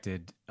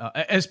expected.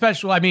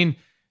 Especially, I mean,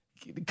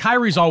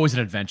 Kyrie's always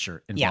an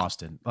adventure in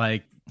Boston.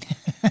 Like,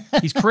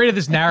 he's created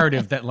this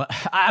narrative that,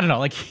 I don't know,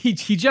 like he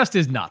just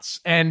is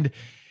nuts. And,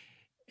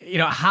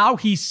 how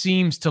he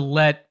seems to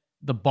let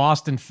the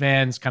Boston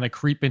fans kind of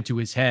creep into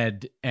his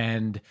head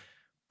and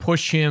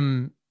push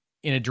him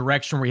in a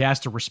direction where he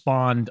has to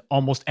respond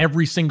almost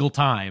every single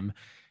time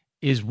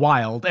is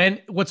wild. And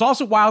what's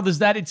also wild is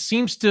that it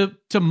seems to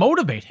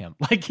motivate him.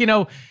 Like,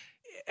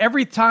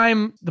 every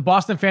time the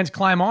Boston fans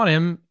climb on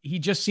him, he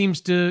just seems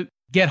to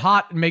get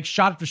hot and make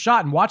shot after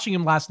shot. And watching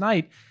him last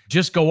night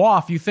just go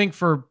off, you think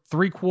for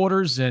 3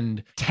 quarters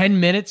and 10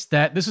 minutes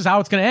that this is how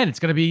it's going to end. It's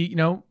going to be,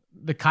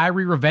 the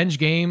Kyrie revenge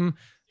game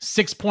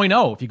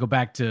 6.0 if you go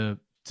back to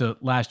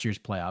last year's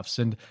playoffs.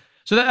 And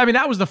so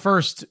that was the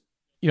first,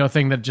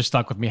 thing that just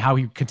stuck with me, how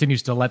he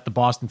continues to let the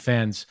Boston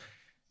fans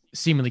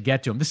seemingly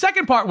get to him. The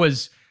second part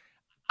was,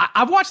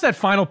 I've watched that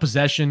final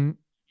possession,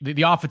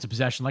 the offensive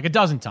possession, like a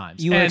dozen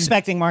times. You were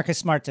expecting Marcus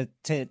Smart to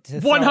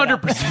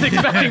 100%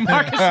 expecting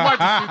Marcus Smart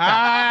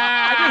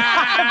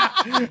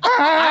to shoot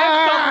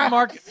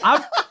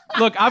that.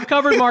 I've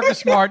covered Marcus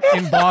Smart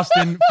in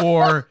Boston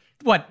for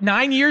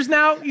 9 years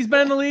now? He's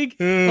been in the league.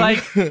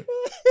 Like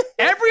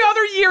every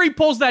other year, he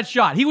pulls that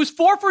shot. He was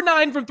 4 for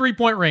 9 from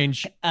 3-point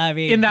range. I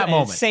mean, in that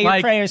moment, say your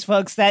prayers,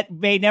 folks. That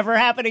may never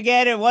happen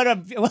again. And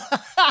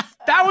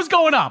that was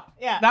going up.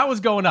 Yeah, that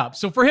was going up.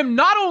 So for him,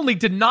 not only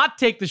to not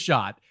take the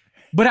shot,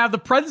 but have the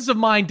presence of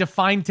mind to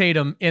find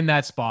Tatum in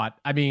that spot.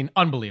 I mean,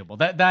 unbelievable.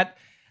 That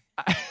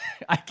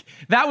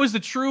was the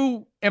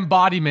true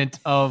embodiment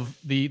of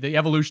the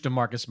evolution of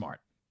Marcus Smart.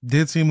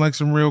 Did seem like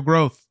some real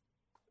growth.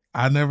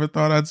 I never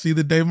thought I'd see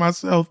the day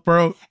myself,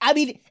 bro. I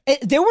mean,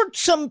 there were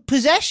some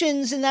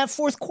possessions in that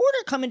fourth quarter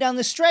coming down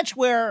the stretch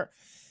where,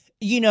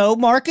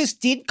 Marcus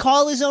did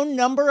call his own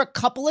number a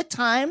couple of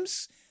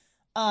times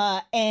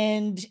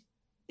and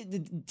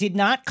did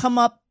not come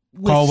up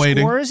with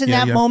scores in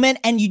that moment,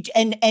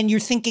 and you're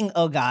thinking,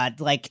 oh God,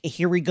 like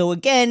here we go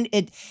again.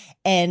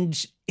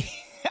 And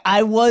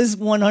I was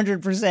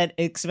 100%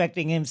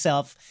 expecting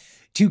himself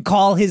to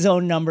call his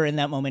own number in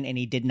that moment, and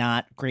he did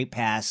not. Great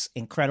pass,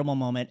 incredible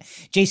moment.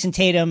 Jason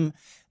Tatum,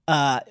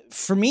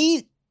 for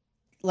me,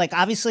 like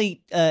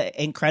obviously,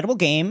 incredible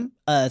game,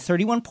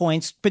 31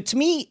 points, but to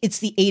me, it's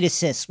the 8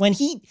 assists.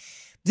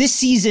 This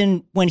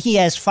season, when he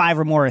has 5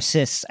 or more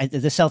assists,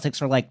 the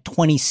Celtics are like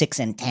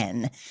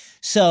 26-10.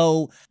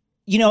 So,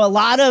 a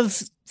lot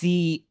of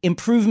the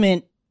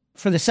improvement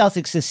for the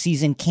Celtics this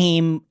season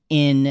came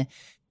in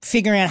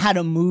figuring out how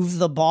to move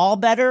the ball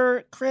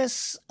better,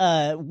 Chris.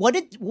 What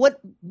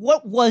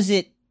was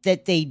it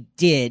that they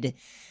did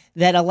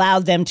that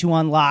allowed them to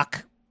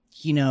unlock,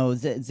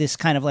 this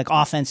kind of like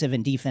offensive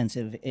and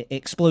defensive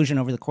explosion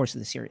over the course of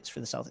the series for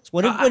the Celtics?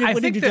 What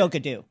did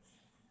Udoka do?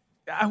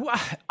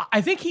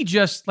 I think he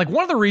just, like,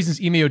 one of the reasons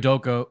Ime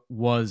Udoka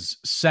was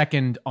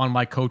second on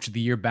my Coach of the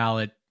Year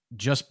ballot,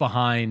 just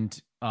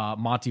behind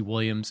Monty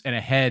Williams and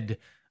ahead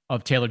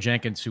of Taylor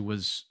Jenkins, who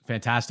was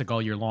fantastic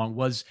all year long,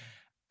 was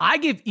I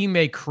give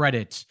Ime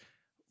credit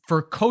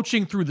for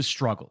coaching through the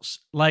struggles.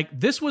 Like,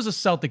 this was a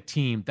Celtic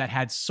team that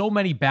had so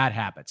many bad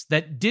habits,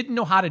 that didn't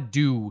know how to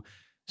do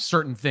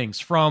certain things,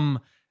 from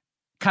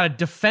kind of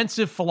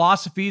defensive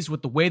philosophies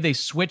with the way they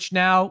switch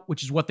now,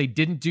 which is what they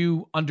didn't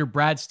do under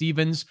Brad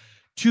Stevens,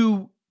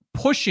 to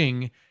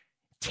pushing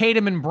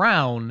Tatum and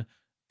Brown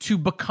to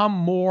become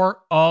more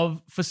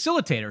of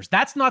facilitators.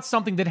 That's not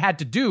something that had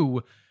to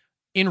do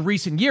in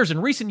recent years. In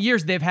recent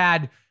years, they've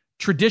had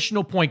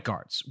traditional point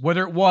guards,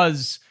 whether it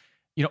was,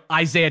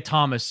 Isaiah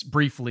Thomas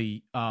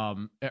briefly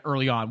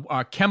early on,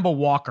 Kemba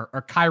Walker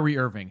or Kyrie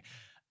Irving.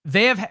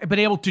 They have been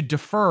able to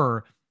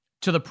defer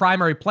to the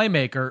primary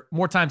playmaker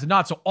more times than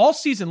not. So all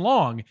season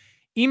long,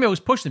 Ime was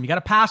pushing them. You got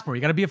to pass more.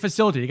 You got to be a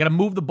facilitator. You got to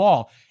move the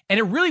ball. And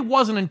it really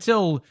wasn't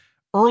until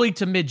early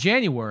to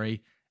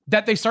mid-January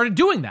that they started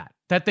doing that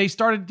they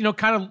started,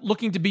 kind of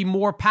looking to be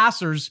more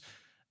passers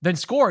than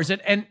scorers.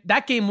 And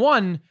that game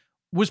one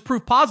was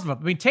proof positive.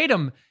 I mean,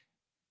 Tatum,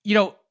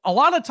 a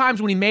lot of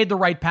times when he made the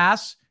right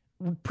pass,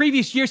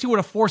 previous years he would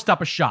have forced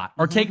up a shot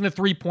or taken a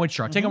three-point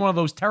shot, taken one of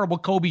those terrible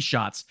Kobe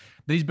shots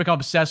that he's become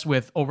obsessed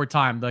with over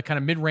time, the kind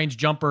of mid-range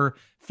jumper,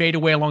 fade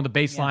away along the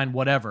baseline,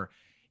 whatever.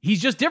 He's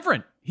just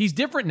different. He's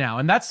different now.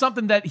 And that's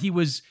something that he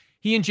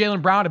and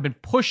Jaylen Brown have been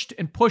pushed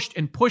and pushed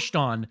and pushed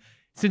on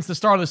since the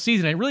start of the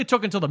season. And it really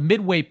took until the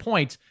midway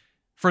point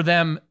for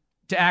them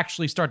to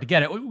actually start to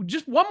get it.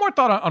 Just one more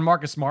thought on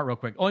Marcus Smart real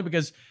quick, only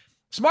because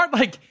Smart,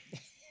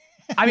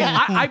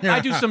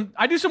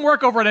 I do some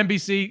work over at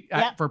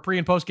NBC for a pre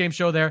and post game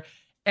show there.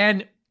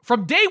 And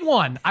from day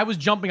one, I was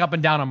jumping up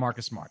and down on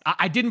Marcus Smart.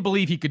 I didn't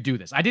believe he could do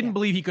this. I didn't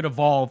believe he could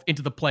evolve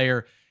into the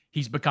player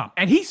he's become.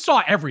 And he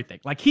saw everything.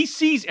 Like, he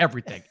sees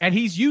everything. And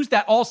he's used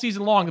that all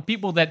season long, the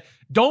people that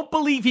don't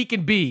believe he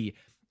can be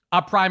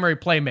a primary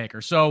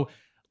playmaker. So,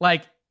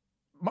 like,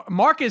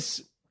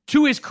 Marcus,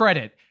 to his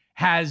credit,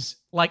 has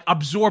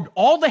absorbed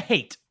all the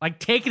hate,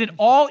 taken it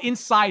all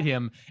inside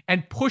him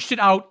and pushed it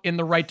out in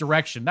the right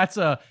direction. That's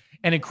an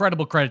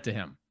incredible credit to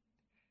him.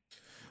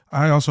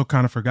 I also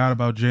kind of forgot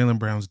about Jaylen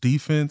Brown's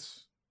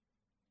defense,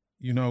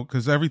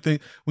 because everything,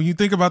 when you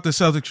think about the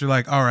Celtics, you're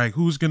like, all right,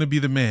 who's going to be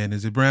the man?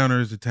 Is it Brown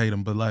or is it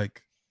Tatum? But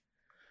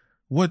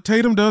what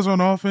Tatum does on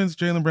offense,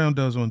 Jaylen Brown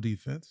does on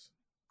defense.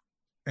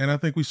 And I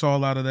think we saw a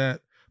lot of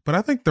that. But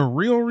I think the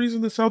real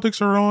reason the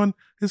Celtics are on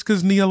is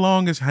because Nia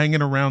Long is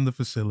hanging around the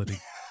facility.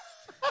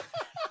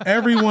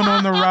 Everyone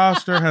on the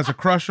roster has a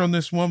crush on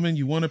this woman.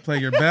 You want to play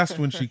your best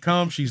when she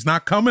comes. She's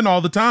not coming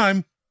all the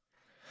time.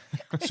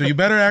 So you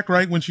better act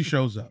right when she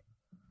shows up.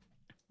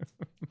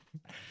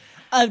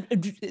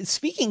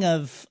 Speaking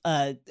of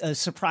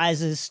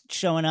surprises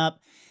showing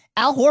up,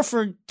 Al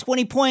Horford,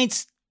 20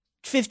 points,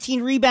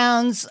 15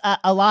 rebounds.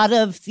 A lot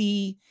of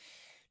the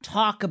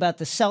talk about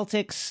the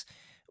Celtics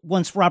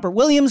once Robert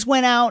Williams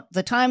went out,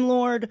 the Time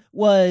Lord,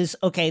 was,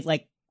 okay, to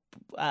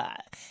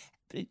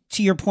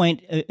your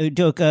point,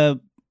 Udoka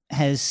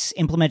has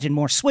implemented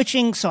more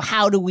switching. So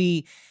how do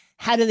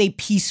they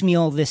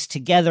piecemeal this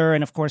together?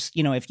 And of course,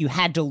 if you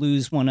had to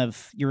lose one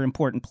of your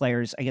important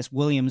players, I guess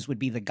Williams would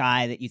be the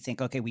guy that you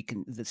think, okay,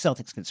 the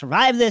Celtics can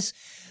survive this.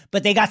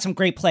 But they got some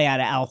great play out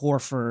of Al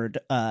Horford.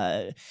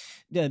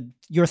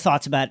 Your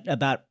thoughts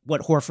about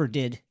what Horford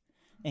did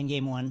in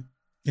game one?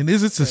 And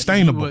is it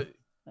sustainable?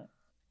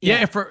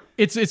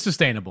 It's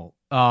sustainable.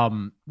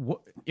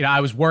 I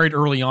was worried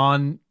early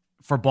on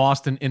for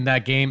Boston in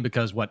that game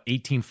because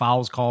 18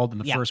 fouls called in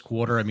the first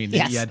quarter. I mean,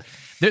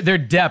 their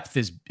depth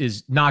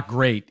is not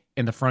great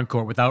in the front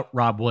court without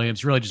Rob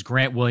Williams. Really, just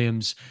Grant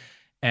Williams,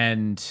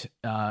 and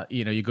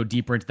you go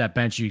deeper into that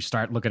bench, you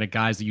start looking at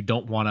guys that you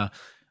don't want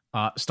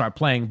to start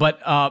playing. But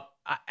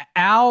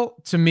Al,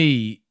 to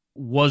me,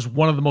 was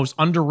one of the most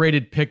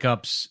underrated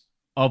pickups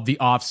of the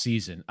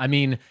offseason. I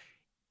mean,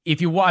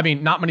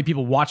 not many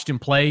people watched him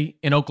play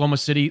in Oklahoma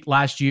City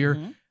last year.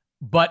 Mm-hmm.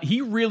 But he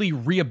really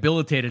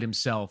rehabilitated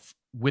himself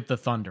with the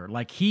Thunder.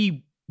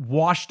 He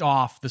washed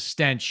off the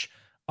stench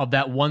of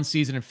that one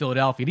season in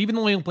Philadelphia. And even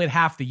though he only played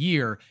half the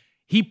year,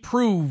 he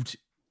proved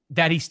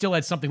that he still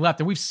had something left.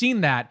 And we've seen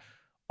that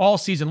all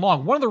season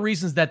long. One of the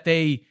reasons that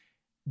they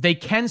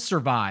can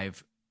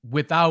survive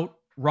without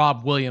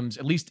Rob Williams,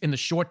 at least in the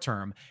short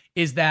term,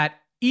 is that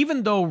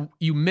even though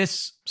you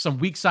miss some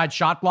weak side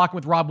shot blocking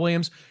with Rob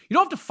Williams, you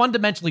don't have to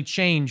fundamentally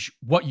change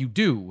what you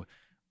do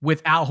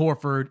with Al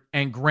Horford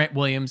and Grant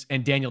Williams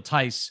and Daniel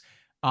Tice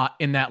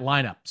in that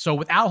lineup. So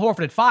with Al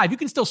Horford at 5, you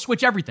can still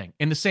switch everything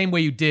in the same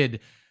way you did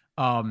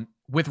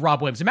with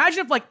Rob Williams.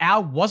 Imagine if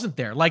Al wasn't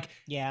there,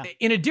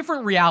 in a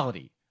different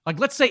reality.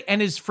 Let's say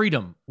Enes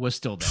Freedom was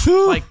still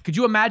there. Could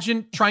you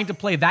imagine trying to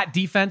play that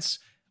defense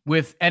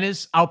with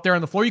Enes out there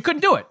on the floor? You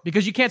couldn't do it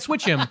because you can't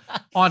switch him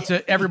onto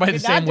everybody the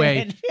same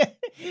way.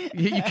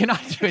 You cannot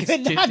do it.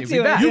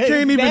 You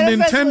can't even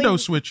Nintendo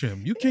switch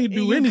him. You can't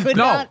do anything.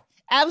 No.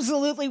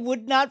 Absolutely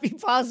would not be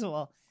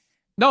possible.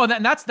 No,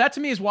 and that to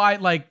me is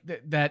why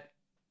that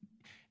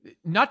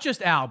not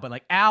just Al,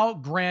 but Al,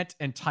 Grant,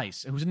 and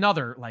Tice, who's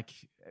another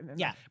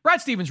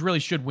Brad Stevens really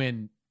should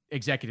win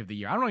Executive of the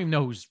Year. I don't even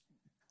know who's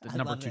the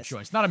number 2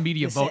 choice. Not a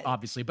media vote,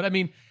 obviously, but I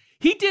mean,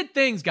 he did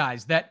things,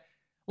 guys, that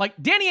like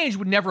Danny Ainge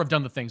would never have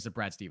done the things that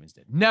Brad Stevens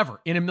did.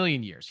 Never in a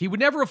million years. He would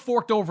never have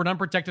forked over an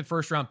unprotected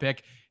first-round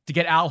pick to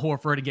get Al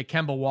Horford and get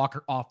Kemba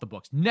Walker off the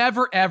books.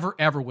 Never, ever,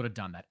 ever would have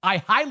done that. I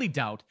highly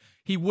doubt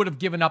he would have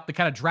given up the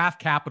kind of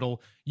draft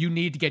capital you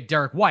need to get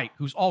Derek White,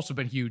 who's also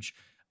been huge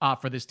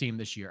for this team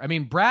this year. I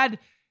mean, Brad,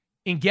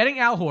 in getting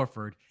Al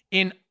Horford,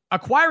 in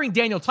acquiring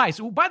Daniel Tice,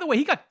 who, by the way,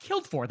 he got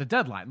killed for at the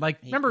dedeadline. Like,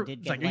 remember,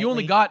 it's like you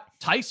only got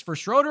Tice for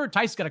Schroeder.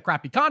 Tice got a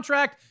crappy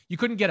contract. You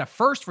couldn't get a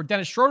first for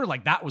Dennis Schroeder.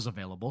 Like, that was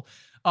available.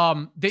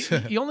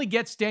 He only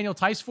gets Daniel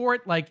Tice for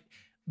it. Like,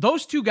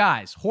 those two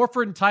guys,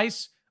 Horford and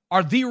Tice,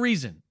 are the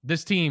reason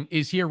this team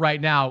is here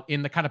right now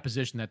in the kind of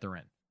position that they're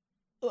in.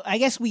 I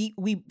guess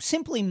we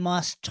simply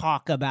must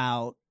talk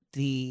about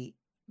the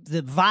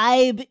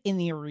vibe in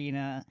the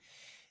arena,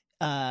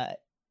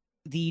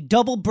 the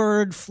double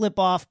bird flip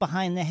off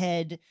behind the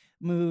head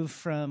move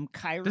from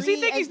Kyrie. Does he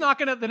think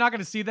they're not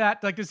gonna see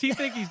that? Like, does he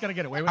think he's gonna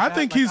get away with that? I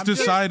think he's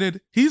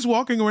decided he's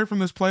walking away from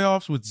this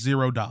playoffs with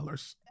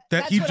 $0.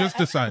 That he just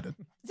decided.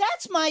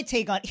 That's my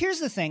take on. Here's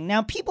the thing.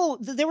 Now,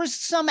 there was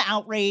some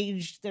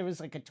outrage. There was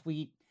like a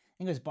tweet. I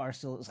think it was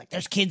Barstool. It was like,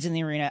 there's kids in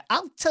the arena.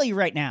 I'll tell you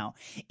right now,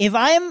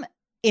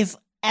 if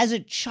as a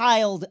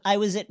child, I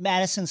was at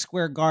Madison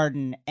Square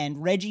Garden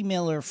and Reggie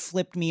Miller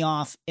flipped me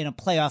off in a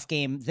playoff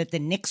game that the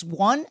Knicks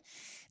won,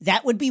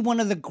 that would be one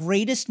of the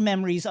greatest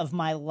memories of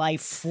my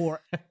life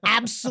for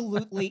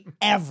absolutely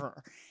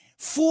ever.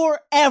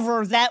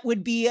 Forever, that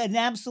would be an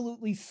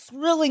absolutely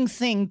thrilling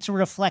thing to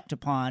reflect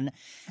upon.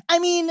 I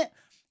mean,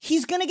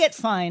 he's going to get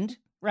fined,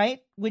 right?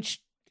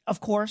 Which, of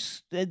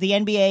course, the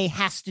NBA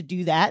has to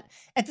do that.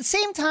 At the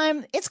same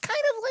time, it's kind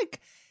of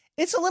like,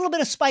 it's a little bit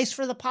of spice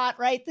for the pot,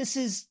 right?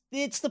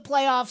 It's the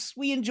playoffs.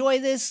 We enjoy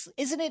this,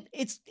 isn't it?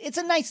 It's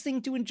a nice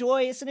thing to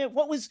enjoy, isn't it?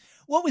 What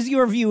was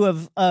your view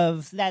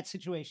of that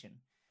situation?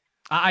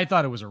 I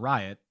thought it was a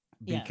riot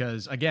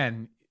because,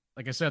 again,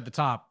 like I said at the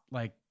top,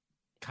 like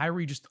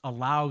Kyrie just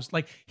allows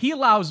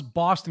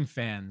Boston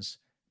fans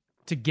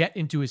to get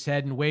into his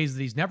head in ways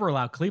that he's never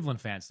allowed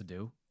Cleveland fans to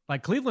do.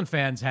 Like, Cleveland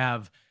fans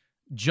have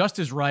just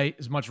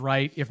as much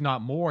right, if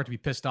not more, to be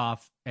pissed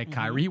off at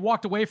Kyrie. He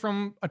walked away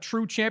from a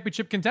true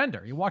championship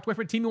contender. He walked away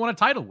from a team he won a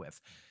title with.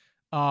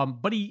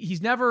 But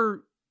he's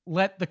never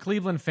let the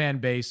Cleveland fan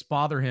base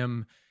bother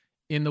him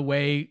in the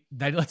way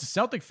that he lets the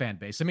Celtic fan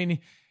base. I mean,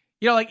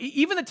 you know, like,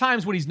 even the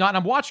times when he's not, and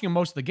I'm watching him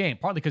most of the game,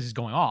 partly because he's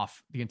going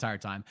off the entire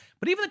time,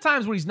 but even the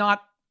times when he's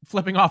not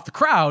flipping off the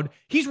crowd,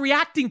 he's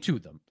reacting to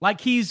them.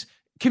 Like, he's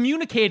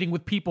communicating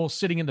with people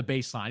sitting in the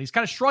baseline. He's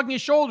kind of shrugging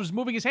his shoulders,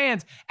 moving his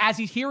hands as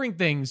he's hearing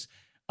things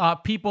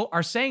people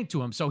are saying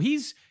to him. So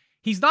he's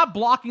not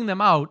blocking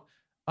them out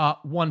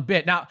one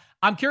bit. Now,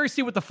 I'm curious to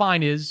see what the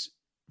fine is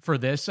for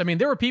this. I mean,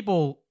 there were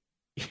people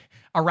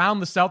around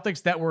the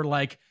Celtics that were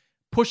like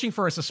pushing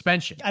for a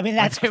suspension. I mean,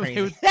 that's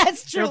crazy.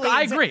 That's true.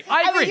 I agree.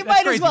 I mean,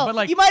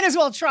 you might as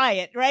well try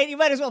it, right? You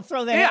might as well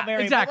throw that out there.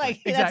 Exactly.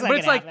 But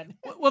it's like,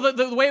 well,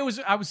 the way it was,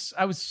 I was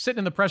sitting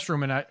in the press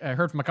room and I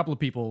heard from a couple of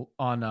people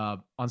on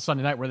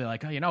Sunday night where they're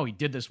like, oh, you know, he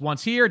did this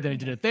once here, then he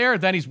did it there,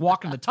 then he's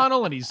walking the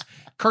tunnel and he's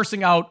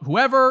cursing out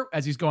whoever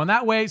as he's going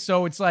that way.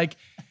 So it's like,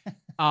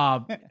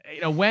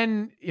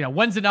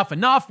 when's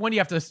enough? When do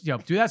you have to,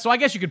 do that? So I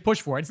guess you could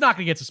push for it. It's not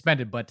going to get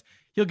suspended, but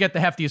he'll get the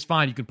heftiest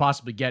fine you could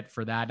possibly get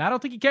for that. And I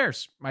don't think he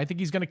cares. I think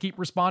he's going to keep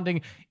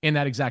responding in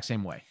that exact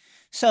same way.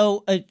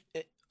 So a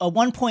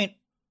 1-point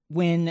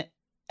win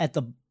at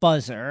the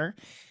buzzer,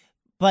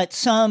 but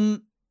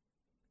some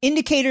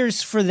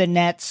indicators for the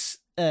Nets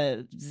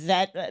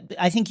that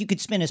I think you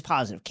could spin as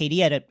positive. KD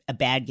had a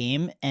bad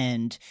game,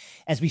 and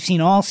as we've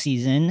seen all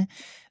season,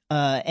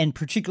 and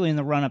particularly in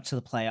the run-up to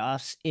the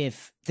playoffs,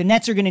 if the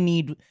Nets are going to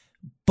need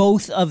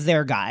both of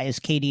their guys,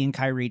 KD and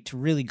Kyrie, to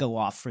really go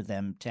off for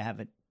them to have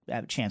a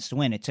chance to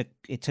win.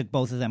 It took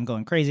both of them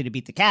going crazy to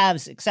beat the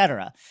Cavs,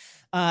 etc.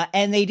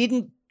 And they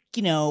didn't,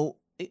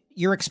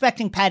 you're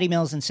expecting Patty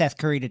Mills and Seth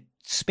Curry to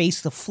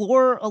space the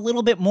floor a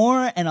little bit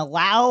more and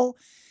allow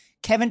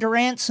Kevin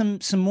Durant some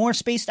more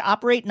space to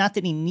operate. Not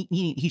that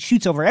he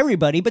shoots over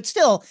everybody, but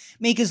still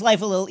make his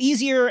life a little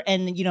easier.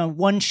 And,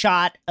 one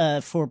shot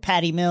for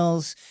Patty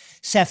Mills.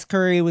 Seth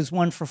Curry was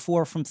 1 for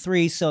 4 from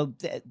 3. So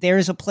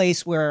there's a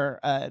place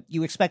where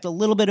you expect a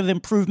little bit of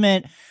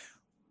improvement.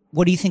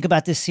 What do you think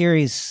about this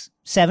series?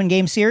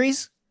 7-game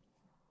series?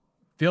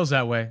 Feels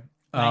that way.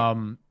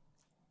 Right.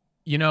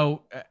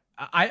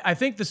 I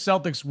think the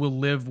Celtics will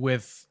live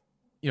with,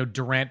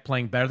 Durant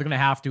playing better. They're going to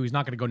have to. He's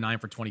not going to go 9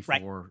 for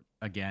 24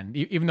 again,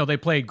 even though they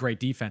played great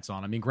defense on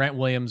him. I mean, Grant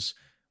Williams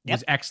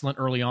was excellent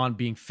early on,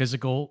 being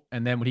physical.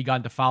 And then when he got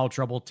into foul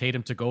trouble,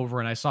 Tatum took over.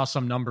 And I saw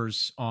some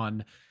numbers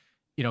on,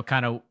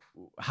 kind of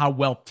how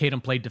well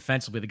Tatum played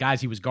defensively. The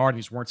guys he was guarding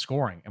just weren't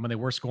scoring. And when they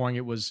were scoring,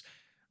 it was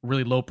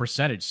really low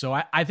percentage. So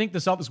I think the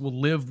Celtics will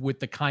live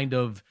with the kind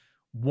of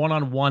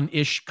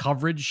one-on-one-ish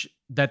coverage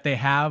that they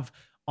have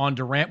on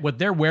Durant. What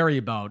they're wary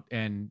about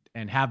and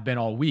have been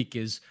all week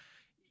is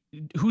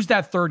who's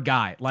that third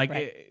guy?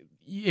 Like,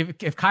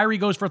 if Kyrie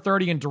goes for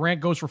 30 and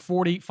Durant goes for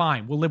 40,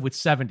 fine, we'll live with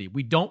 70.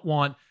 We don't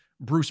want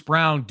Bruce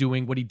Brown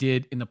doing what he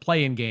did in the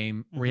play-in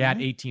game where he had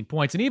 18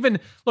 points. And even,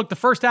 look, the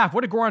first half,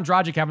 what did Goran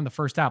Dragic have in the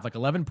first half? Like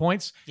 11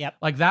 points? Yep.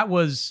 Like that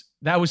was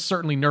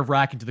certainly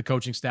nerve-wracking to the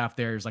coaching staff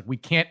there. It's like, we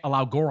can't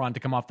allow Goran to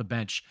come off the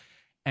bench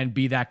and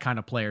be that kind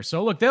of player.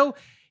 So look,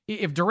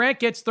 if Durant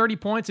gets 30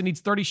 points and needs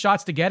 30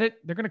 shots to get it,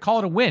 they're going to call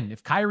it a win.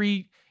 If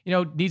Kyrie,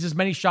 needs as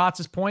many shots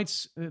as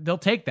points, they'll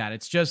take that.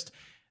 It's just,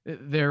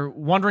 they're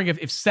wondering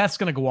if Seth's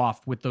going to go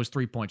off with those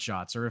 3-point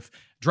shots, or if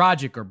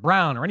Dragic or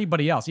Brown or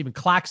anybody else, even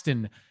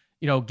Claxton,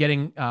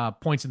 getting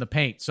points in the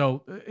paint.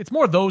 So it's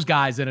more those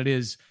guys than it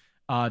is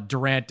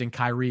Durant and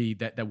Kyrie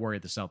that worry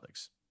the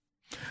Celtics.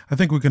 I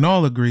think we can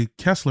all agree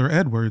Kessler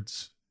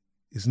Edwards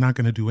is not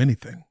going to do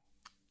anything.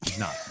 He's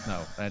not.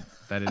 No,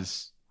 that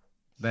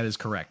is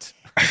correct.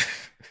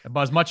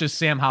 About as much as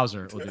Sam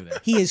Hauser will do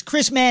that. He is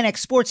Chris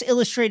Mannix, Sports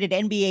Illustrated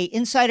NBA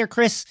insider.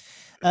 Chris,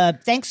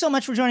 thanks so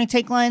much for joining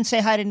Take Line.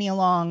 Say hi to Nia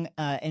Long.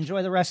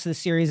 Enjoy the rest of the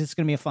series. It's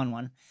going to be a fun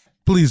one.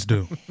 Please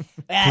do.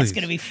 It's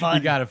going to be fun.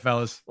 You got it,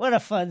 fellas. What a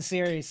fun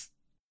series.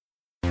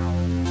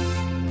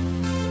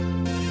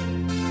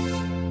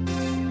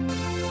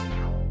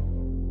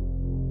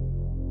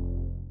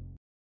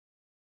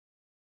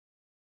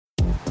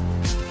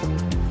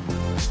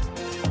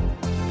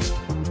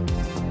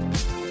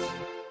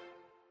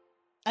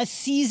 A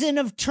season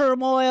of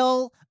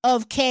turmoil,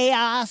 of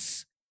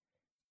chaos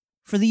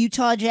for the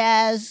Utah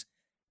Jazz,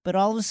 but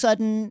all of a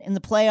sudden in the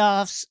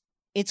playoffs,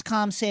 it's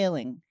calm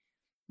sailing.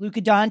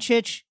 Luka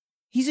Doncic,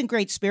 he's in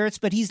great spirits,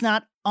 but he's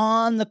not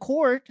on the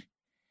court.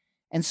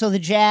 And so the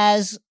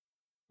Jazz,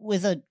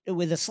 with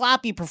a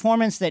sloppy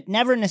performance that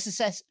never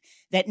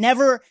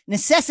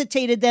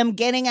necessitated them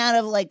getting out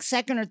of like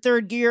second or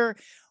third gear,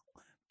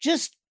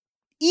 just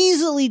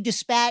easily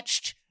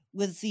dispatched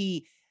with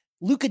the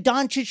Luka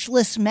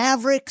Doncic-less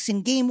Mavericks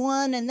in game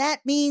one. And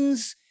that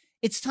means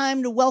it's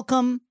time to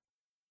welcome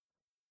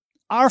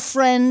our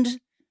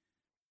friend,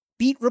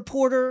 beat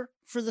reporter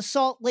for the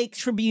Salt Lake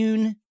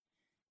Tribune,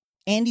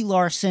 Andy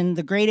Larson,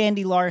 the great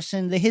Andy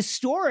Larson, the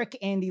historic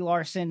Andy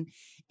Larson.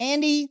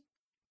 Andy,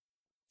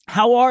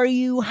 how are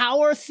you?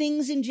 How are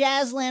things in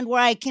Jazzland,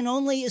 where I can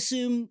only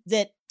assume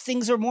that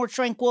things are more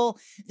tranquil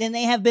than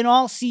they have been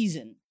all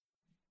season?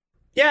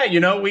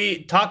 Yeah,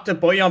 we talked to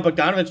Bojan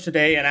Bogdanovic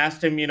today and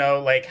asked him,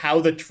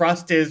 how the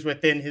trust is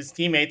within his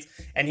teammates.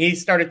 And he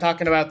started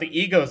talking about the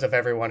egos of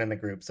everyone in the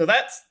group. So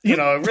that's,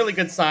 a really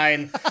good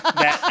sign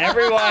that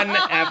everyone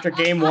after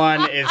game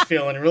one is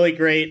feeling really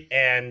great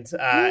and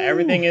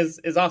everything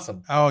is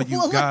awesome. Oh,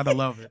 you gotta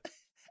love it.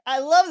 I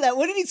love that.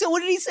 What did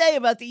he say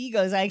about the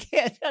egos? I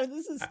can't.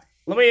 This is.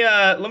 Let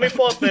me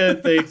pull up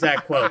the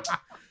exact quote.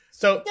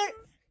 So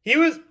he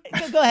was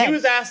Go ahead. He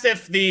was asked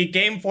if the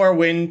Game 4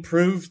 win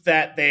proved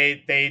that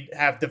they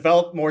have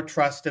developed more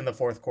trust in the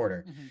fourth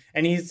quarter. Mm-hmm.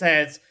 And he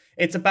says,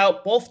 it's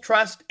about both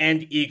trust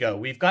and ego.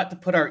 We've got to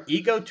put our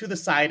ego to the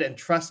side and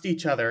trust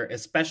each other,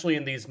 especially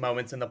in these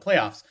moments in the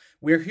playoffs.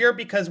 We're here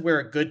because we're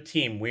a good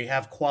team. We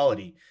have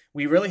quality.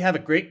 We really have a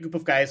great group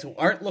of guys who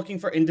aren't looking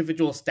for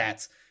individual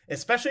stats,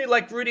 especially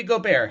like Rudy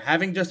Gobert,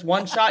 having just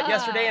one shot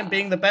yesterday and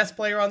being the best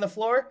player on the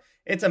floor.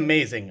 It's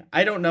amazing.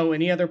 I don't know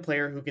any other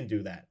player who can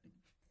do that.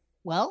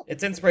 Well,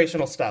 it's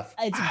inspirational stuff.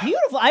 It's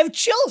beautiful. I have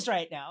chills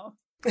right now.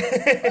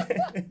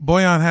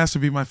 Bojan has to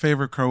be my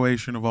favorite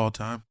Croatian of all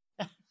time.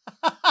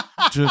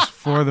 Just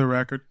for the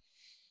record.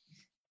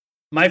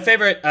 My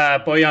favorite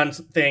Bojan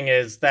thing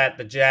is that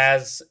the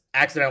Jazz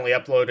accidentally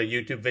upload a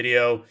YouTube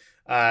video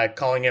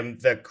calling him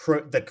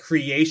the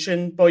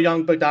creation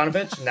Bojan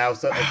Bogdanovic. Now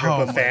so a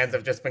group of fans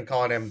have just been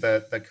calling him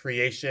the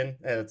creation.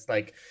 And it's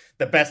like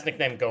the best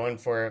nickname going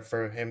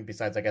for him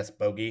besides, I guess,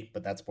 Bogey,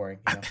 but that's boring.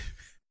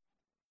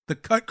 The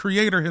cut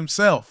creator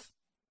himself.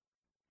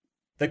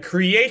 The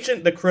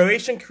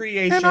Croatian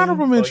creation. And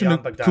honorable mention to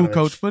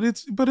Kukoc, but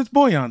it's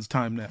Bojan's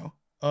time now.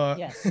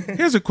 Yes.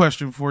 Here's a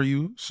question for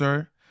you,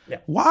 sir. Yeah.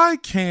 Why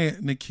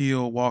can't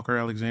Nickeil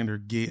Walker-Alexander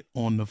get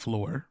on the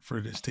floor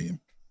for this team?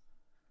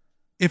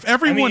 If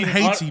everyone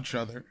hates each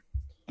other,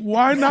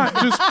 why not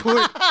just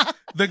put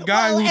the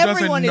guy who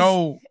doesn't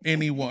know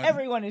anyone?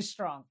 Everyone is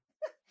strong.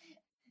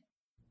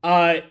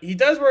 He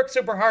does work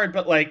super hard,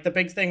 but like the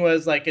big thing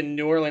was like in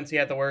New Orleans, he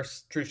had the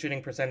worst true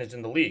shooting percentage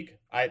in the league.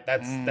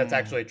 That's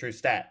actually a true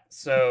stat.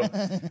 So,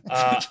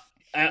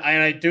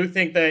 and I do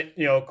think that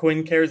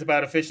Quinn cares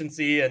about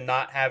efficiency and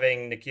not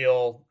having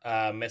Nickeil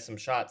miss some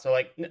shots. So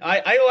like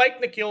I like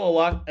Nickeil a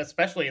lot,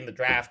 especially in the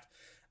draft.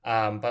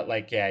 But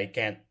like he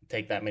can't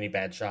take that many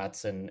bad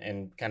shots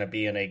and kind of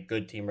be in a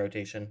good team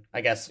rotation. I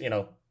guess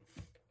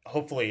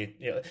hopefully,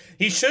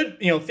 he should,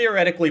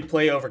 theoretically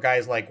play over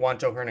guys like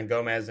Juancho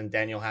Hernan-Gomez and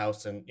Daniel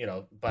House and,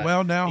 but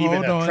well, now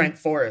even hold on. Trent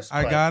Forrest.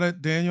 I got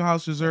it. Daniel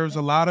House deserves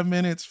a lot of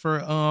minutes for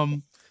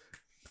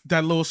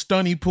that little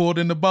stunt he pulled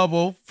in the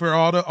bubble for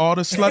all the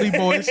slutty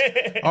boys,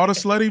 all the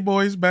slutty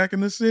boys back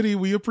in the city.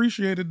 We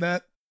appreciated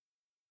that.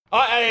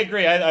 I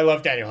agree. I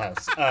love Daniel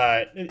House.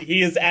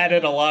 He has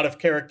added a lot of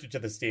character to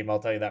this team. I'll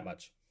tell you that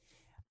much.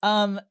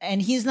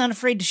 And he's not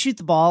afraid to shoot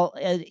the ball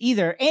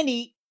either.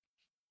 Andy,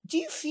 do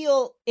you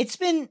feel it's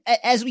been,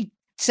 as we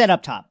said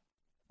up top,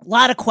 a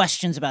lot of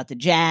questions about the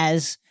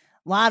Jazz,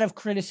 A lot of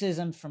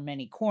criticism from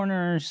many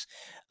corners.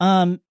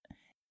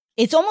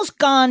 It's almost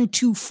gone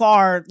too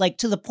far, like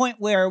to the point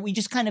where we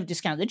just kind of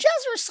discount. The Jazz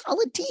are a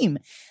solid team.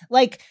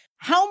 Like,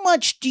 how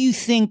much do you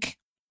think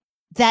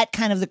that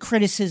kind of the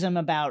criticism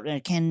about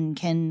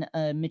can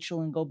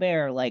Mitchell and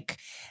Gobert, like,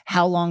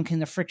 how long can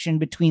the friction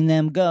between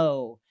them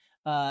go?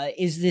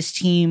 Is this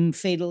team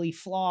fatally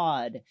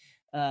flawed?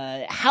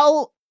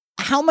 How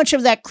much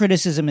of that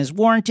criticism is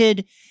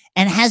warranted,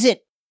 and has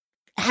it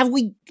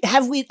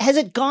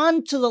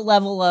gone to the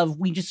level of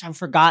we just have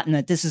forgotten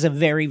that this is a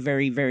very,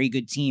 very, very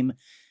good team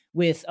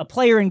with a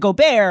player in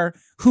Gobert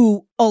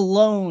who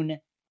alone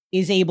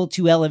is able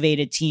to elevate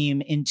a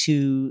team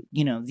into,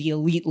 the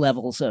elite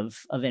levels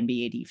of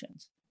NBA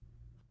defense?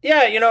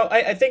 Yeah,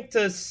 I think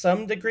to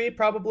some degree,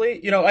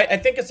 probably. I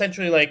think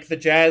essentially, like, the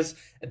Jazz,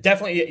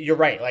 definitely, you're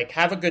right, like,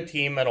 have a good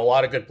team and a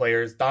lot of good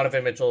players.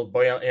 Donovan Mitchell,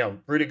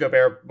 Rudy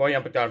Gobert,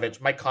 Bojan Bogdanovic,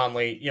 Mike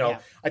Conley.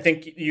 I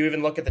think you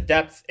even look at the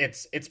depth,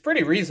 it's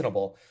pretty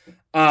reasonable.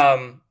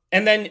 And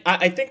then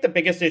I think the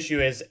biggest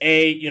issue is,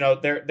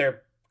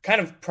 they're kind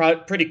of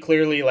pretty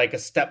clearly like a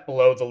step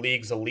below the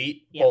league's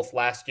elite, both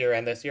last year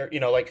and this year.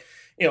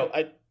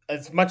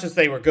 As much as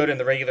they were good in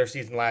the regular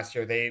season last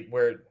year, they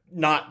were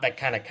not that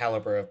kind of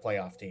caliber of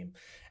playoff team.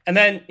 And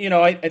then,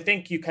 I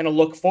think you kind of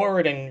look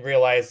forward and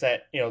realize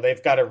that,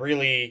 they've got a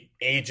really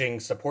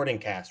aging supporting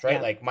cast, right?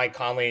 Yeah. Like Mike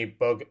Conley,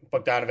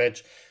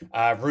 Bogdanovic,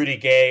 Rudy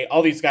Gay,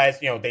 all these guys,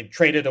 they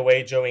traded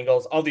away Joe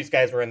Ingles. All these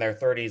guys were in their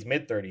 30s,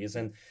 mid-30s.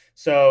 And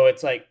so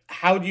it's like,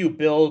 how do you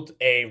build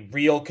a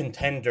real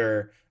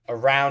contender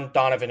around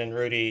Donovan and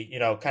Rudy,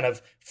 kind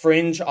of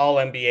fringe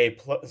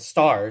all-NBA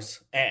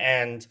stars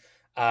and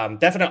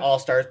definite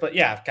all-stars, but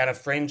yeah, kind of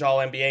fringe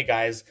all-NBA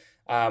guys.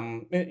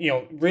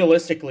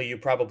 Realistically, you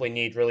probably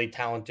need really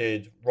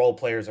talented role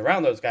players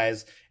around those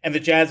guys. And the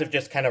Jazz have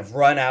just kind of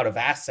run out of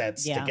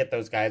assets to get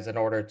those guys in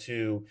order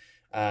to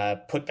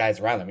put guys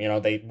around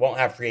them. They won't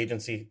have free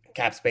agency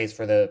cap space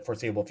for the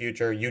foreseeable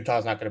future.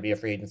 Utah's not going to be a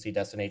free agency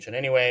destination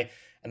anyway.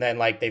 And then,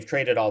 like, they've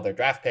traded all their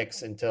draft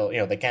picks until,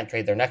 they can't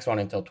trade their next one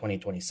until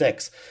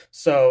 2026.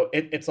 So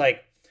it's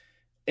like,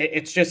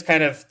 it's just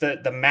kind of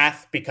the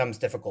math becomes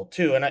difficult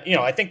too. And,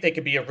 I think they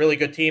could be a really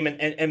good team.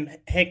 And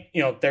hey,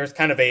 there's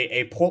kind of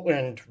a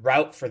Portland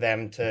route for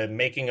them to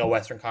making a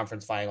Western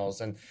Conference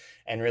Finals and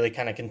really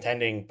kind of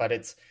contending. But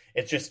it's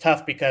just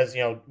tough because,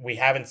 we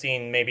haven't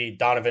seen maybe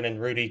Donovan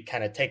and Rudy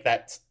kind of take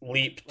that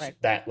leap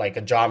that like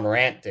a Ja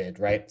Morant did,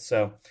 right?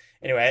 So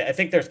anyway, I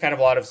think there's kind of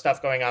a lot of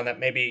stuff going on that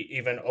maybe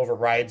even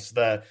overrides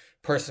the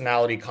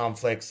personality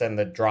conflicts and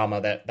the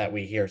drama that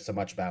we hear so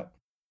much about.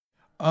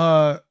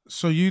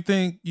 So you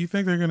think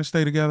they're going to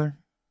stay together?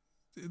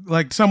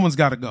 Like, someone's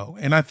got to go.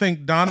 And I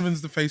think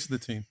Donovan's the face of the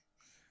team.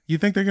 You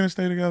think they're going to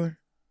stay together?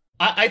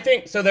 I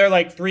think so. They're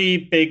like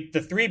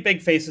the three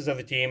big faces of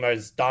the team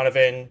is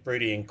Donovan,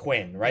 Rudy, and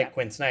Quinn, right? Yeah.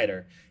 Quinn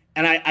Snyder.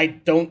 And I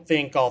don't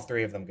think all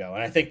three of them go.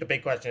 And I think the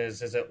big question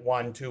is it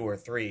 1, 2, or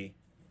 3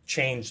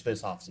 change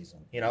this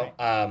offseason?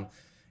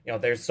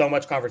 Right. There's so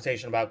much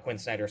conversation about Quinn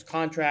Snyder's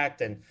contract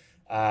and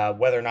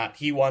whether or not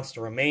he wants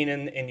to remain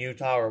in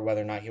Utah or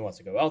whether or not he wants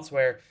to go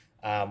elsewhere.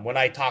 When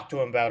I talked to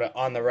him about it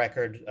on the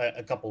record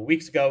a couple of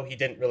weeks ago, he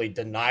didn't really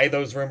deny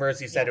those rumors.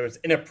 He said it was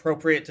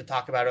inappropriate to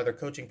talk about other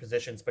coaching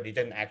positions, but he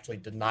didn't actually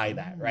deny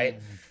that,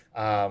 right?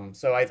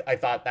 So I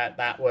thought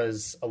that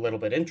was a little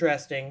bit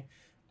interesting.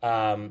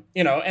 And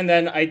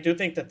then I do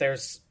think that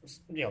there's,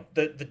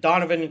 the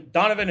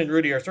Donovan and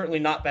Rudy are certainly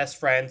not best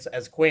friends,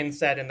 as Quinn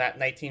said in that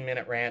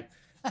 19-minute rant.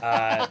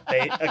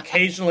 They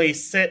occasionally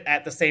sit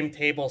at the same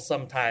table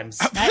sometimes.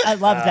 I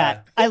love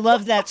that. I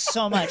love that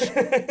so much.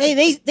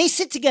 They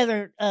sit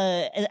together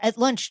at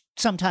lunch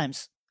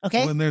sometimes.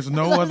 Okay, when there's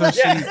no other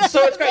seat. Yeah,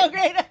 so it's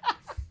great.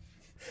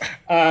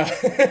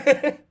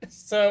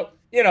 So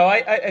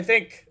I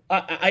think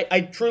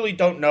I truly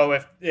don't know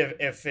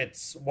if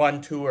it's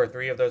 1, 2, or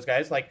 3 of those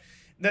guys. Like,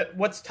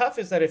 what's tough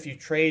is that if you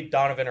trade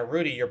Donovan or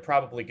Rudy, you're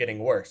probably getting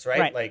worse,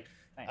 right? Like,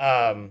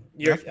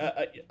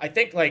 I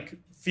think like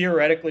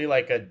theoretically,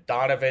 like a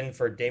Donovan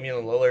for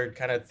Damian Lillard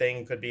kind of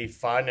thing could be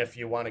fun if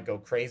you want to go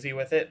crazy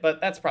with it, but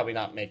that's probably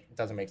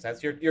doesn't make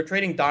sense. You're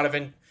trading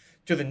Donovan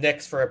to the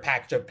Knicks for a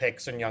package of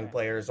picks and young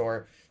players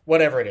or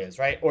whatever it is,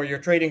 right? Or you're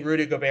trading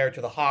Rudy Gobert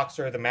to the Hawks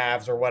or the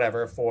Mavs or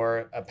whatever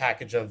for a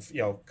package of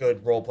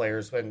good role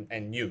players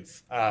and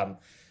youth.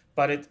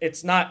 But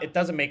it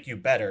doesn't make you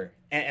better,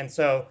 and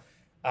so.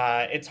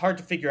 It's hard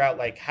to figure out,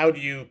 like, how do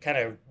you kind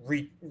of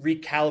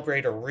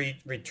recalibrate or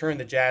return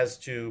the Jazz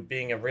to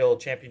being a real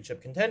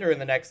championship contender in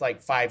the next,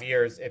 5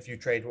 years if you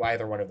trade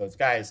either one of those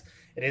guys.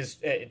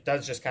 It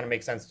does just kind of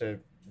make sense to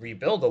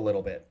rebuild a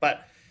little bit.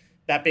 But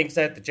that being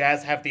said, the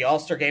Jazz have the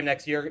All-Star game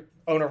next year.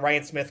 Owner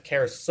Ryan Smith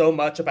cares so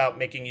much about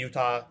making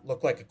Utah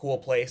look like a cool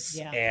place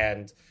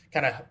and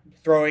kind of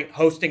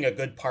hosting a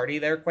good party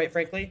there, quite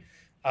frankly.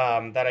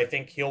 That I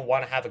think he'll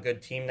want to have a good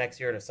team next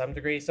year to some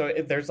degree. So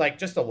there's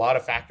just a lot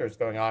of factors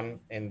going on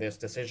in this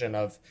decision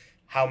of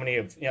how many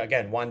of,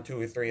 again, 1,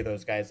 2, or 3 of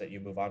those guys that you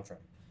move on from.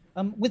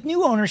 With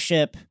new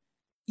ownership,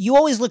 you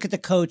always look at the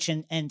coach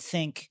and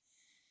think,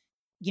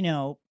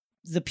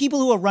 the people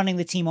who are running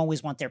the team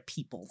always want their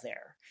people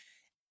there.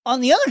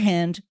 On the other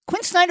hand,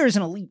 Quinn Snyder is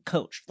an elite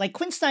coach. Like,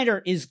 Quinn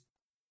Snyder is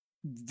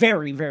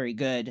very, very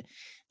good.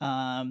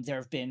 There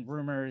have been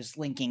rumors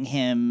linking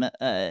him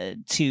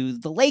to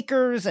the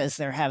Lakers, as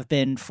there have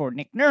been for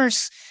Nick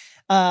Nurse.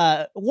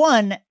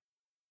 One,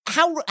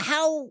 how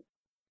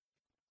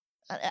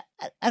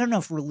I don't know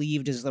if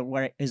relieved is the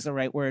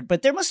right word,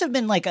 but there must have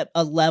been like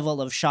a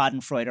level of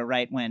Schadenfreude,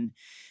 right?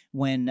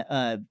 When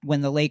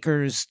the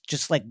Lakers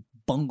just like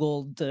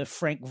bungled the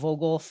Frank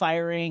Vogel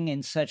firing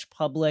in such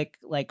public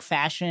like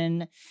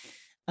fashion.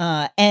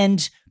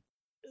 And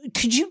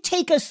could you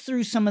take us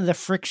through some of the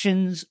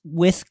frictions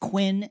with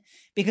Quinn?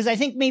 Because I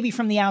think maybe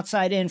from the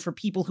outside in, for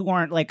people who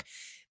aren't like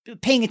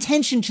paying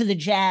attention to the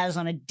Jazz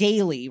on a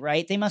daily,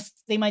 right? They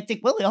might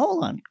think, well,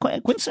 hold on,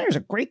 Quinn Snyder's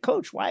a great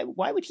coach. Why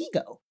would he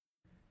go?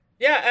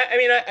 Yeah, I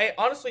mean, I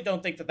honestly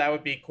don't think that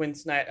would be Quinn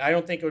Snyder. I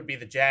don't think it would be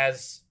the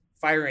Jazz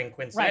firing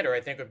Quinn Snyder.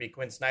 Right. I think it would be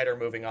Quinn Snyder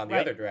moving on the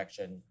other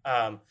direction.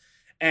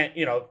 And,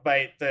 you know,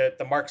 by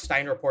the Mark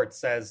Stein report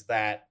says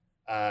that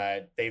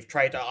they've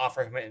tried to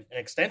offer him an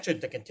extension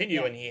to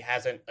continue, and he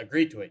hasn't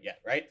agreed to it yet,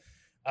 right?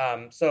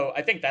 So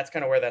I think that's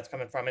kind of where that's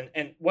coming from.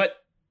 And what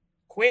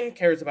Quinn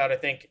cares about, I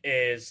think,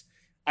 is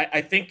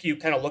I think you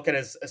kind of look at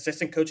his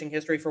assistant coaching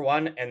history for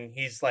one, and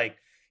he's like,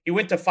 he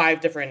went to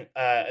 5 different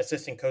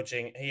assistant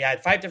coaching. He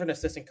had 5 different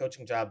assistant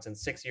coaching jobs in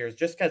 6 years,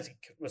 just because he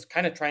was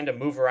kind of trying to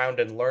move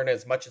around and learn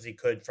as much as he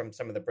could from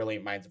some of the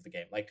brilliant minds of the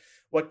game. Like,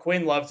 what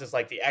Quinn loves is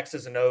like the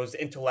X's and O's,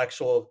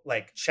 intellectual,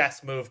 like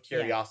chess move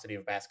curiosity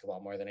of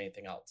basketball more than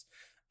anything else.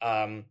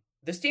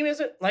 This team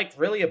isn't like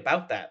really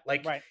about that.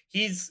 Like,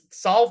 he's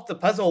solved the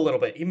puzzle a little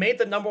bit. He made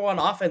the number 1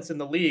 offense in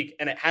the league,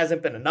 and it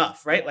hasn't been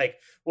enough, right? Like,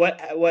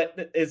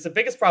 what is the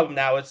biggest problem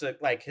now is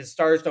that, like, his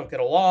stars don't get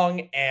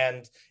along,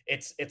 and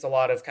it's a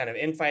lot of kind of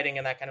infighting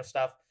and that kind of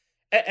stuff.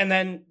 And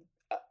then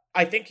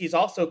I think he's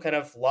also kind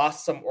of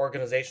lost some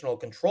organizational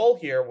control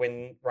here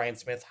when Ryan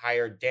Smith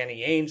hired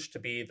Danny Ainge to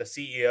be the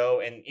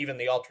CEO and even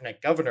the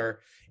alternate governor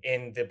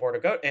in the board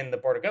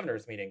of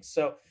governors meetings.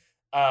 So,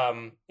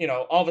 you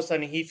know, all of a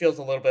sudden he feels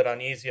a little bit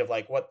uneasy of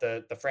like what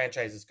the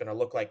franchise is going to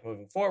look like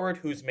moving forward,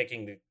 who's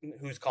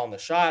calling the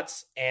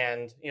shots.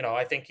 And, you know,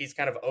 I think he's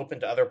kind of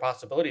open to other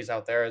possibilities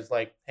out there as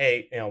like,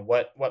 hey, you know,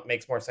 what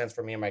makes more sense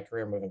for me in my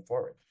career moving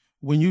forward.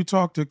 When you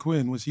talked to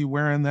Quinn, was he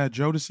wearing that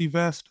Jodeci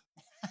vest?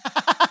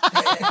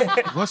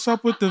 What's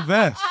up with the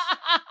vest?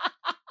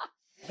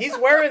 He's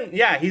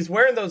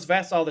wearing those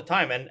vests all the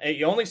time. And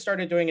he only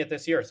started doing it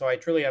this year. So I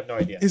truly have no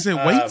idea. Is it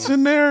weights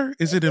in there?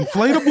 Is it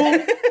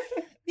inflatable?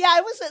 Yeah,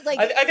 I was like,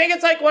 I think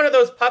it's like one of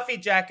those puffy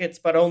jackets,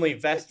 but only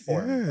vest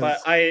form. Yes.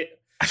 But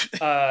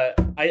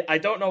I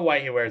don't know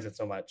why he wears it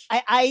so much.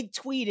 I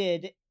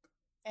tweeted,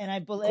 and I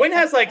believe Quinn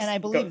has like, and I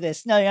believe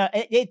this. No,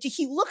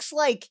 he looks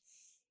like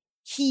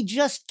he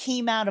just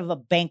came out of a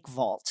bank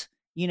vault,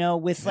 you know,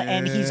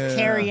 and he's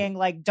carrying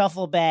like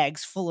duffel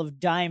bags full of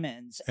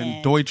diamonds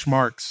and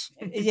Deutschmarks.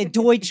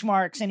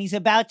 Deutschmarks, and he's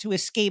about to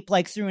escape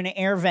like through an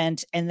air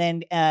vent and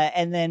then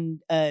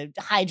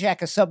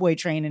hijack a subway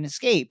train and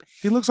escape.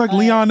 He looks like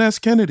Leon S.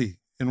 Kennedy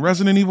in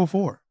Resident Evil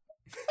 4.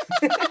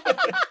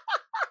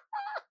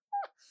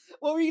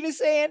 What were you gonna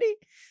say, Andy?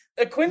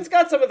 Quinn's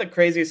got some of the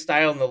craziest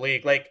style in the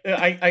league. Like,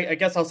 I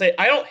guess I'll say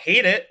I don't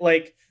hate it.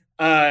 Like,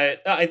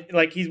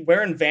 he's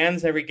wearing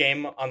Vans every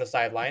game on the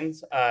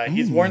sidelines.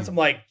 He's worn some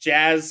like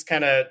Jazz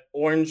kind of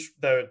orange,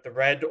 the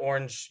red,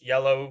 orange,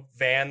 yellow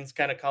Vans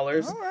kind of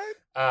colors. All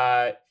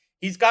right.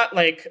 He's got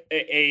like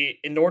a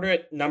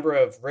inordinate number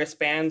of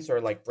wristbands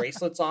or like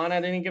bracelets on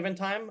at any given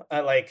time.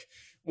 Like,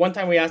 one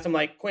time we asked him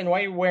like, Quinn, why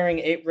are you wearing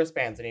 8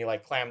 wristbands? And he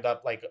like clammed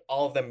up like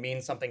all of them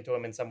mean something to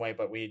him in some way,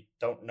 but we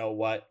don't know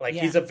what. Like,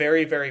 he's a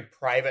very, very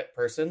private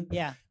person.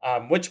 Yeah.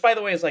 Which, by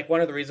the way, is like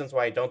one of the reasons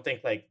why I don't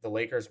think like the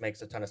Lakers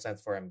makes a ton of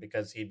sense for him,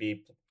 because he'd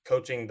be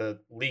coaching the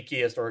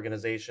leakiest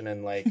organization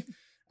and like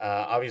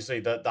obviously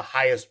the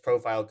highest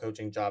profile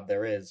coaching job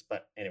there is.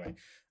 But anyway,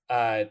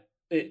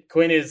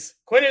 Quinn is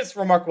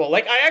remarkable.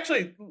 Like, I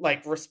actually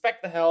like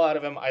respect the hell out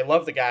of him. I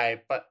love the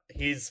guy, but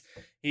he's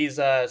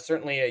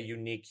certainly a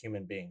unique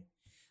human being.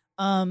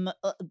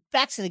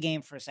 Back to the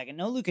game for a second.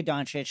 No Luka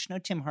Doncic, no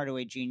Tim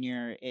Hardaway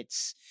Jr.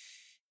 It's,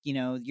 you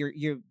know,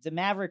 the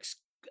Mavericks'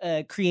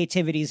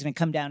 creativity is going to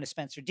come down to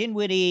Spencer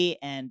Dinwiddie,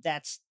 and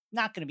that's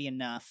not going to be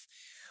enough.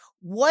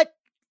 What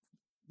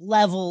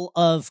level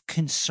of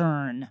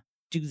concern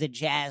do the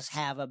Jazz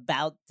have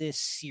about this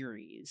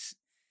series?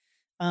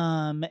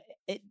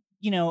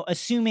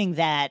 Assuming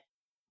that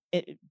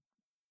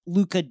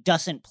Luka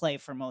doesn't play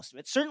for most of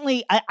it.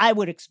 Certainly, I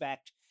would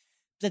expect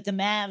that the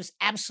Mavs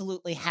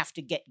absolutely have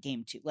to get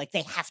game 2. Like,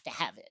 they have to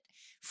have it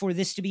for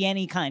this to be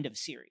any kind of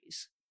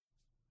series.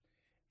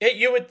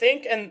 You would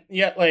think, and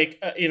yet, like,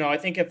 I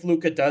think if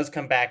Luka does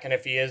come back and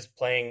if he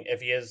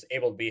is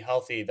able to be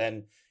healthy,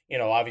 then, you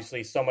know,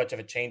 obviously so much of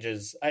it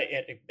changes,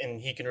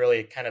 and he can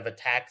really kind of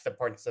attack the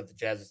parts of the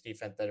Jazz's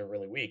defense that are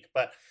really weak.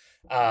 But,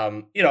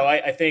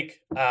 I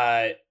think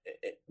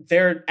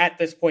they're at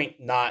this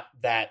point not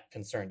that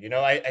concerned. You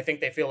know, I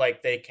think they feel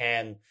like they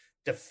can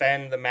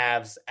defend the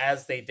Mavs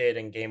as they did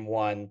in game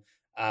 1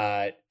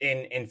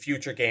 in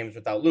future games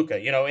without Luka.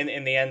 You know,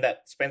 in the end,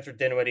 that Spencer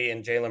Dinwiddie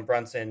and Jalen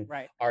Brunson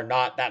are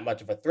not that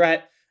much of a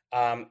threat.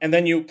 And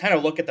then you kind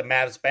of look at the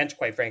Mavs bench,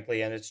 quite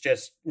frankly, and it's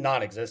just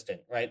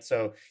non-existent, right?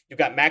 So you've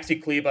got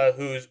Maxi Kleber,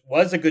 who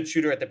was a good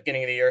shooter at the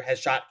beginning of the year, has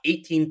shot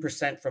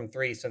 18% from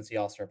three since the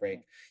All-Star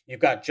break.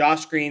 You've got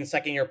Josh Green,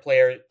 second-year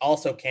player,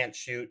 also can't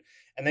shoot.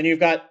 And then you've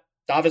got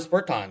Davis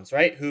Bertans,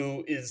 right?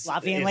 Who is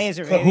Lavian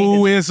Laser,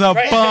 who is a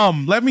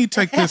bum. Let me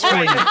take this for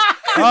you.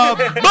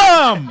 A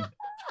bum.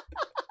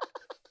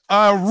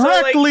 A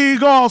rec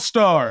league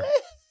all-star.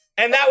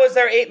 And that was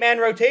their 8-man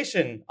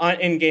rotation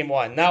in game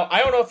one. Now, I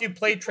don't know if you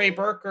played Trey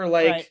Burke or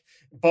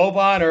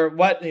Boban or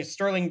what,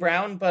 Sterling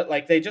Brown, but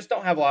like they just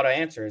don't have a lot of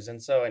answers.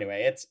 And so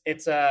anyway,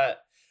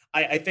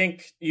 I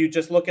think you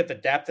just look at the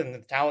depth and the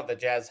talent the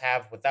Jazz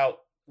have without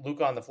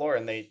Luka on the floor,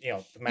 and they,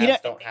 the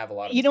Mavs don't have a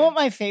lot of. You know what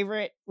my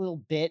favorite little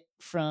bit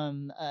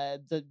from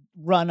the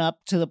run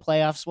up to the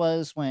playoffs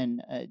was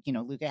when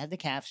Luka had the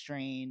calf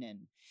strain and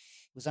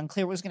it was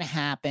unclear what was going to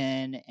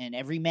happen, and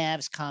every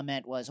Mavs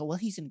comment was, "Oh well,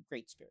 he's in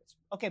great spirits."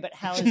 Okay, but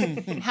how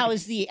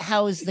is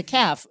the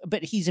calf?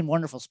 But he's in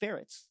wonderful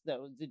spirits,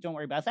 though. Don't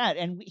worry about that.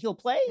 And he'll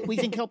play. We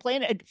think he'll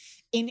play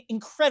in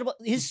incredible.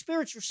 His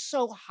spirits are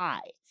so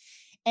high,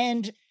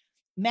 and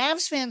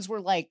Mavs fans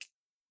were like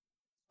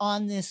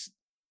on this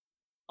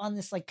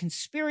like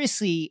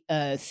conspiracy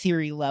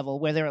theory level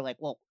where they were like,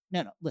 "Well,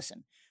 no,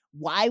 listen,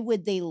 why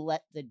would they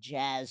let the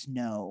Jazz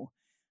know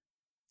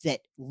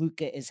that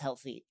Luka is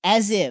healthy?"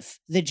 As if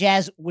the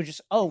Jazz were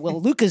just, "Oh,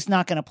 well, Luka's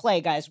not going to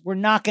play, guys. We're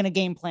not going to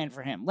game plan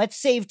for him. Let's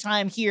save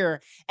time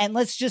here and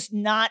let's just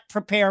not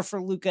prepare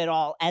for Luka at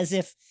all." As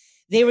if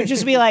they would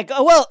just be like,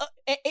 "Oh, well,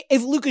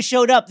 if Luka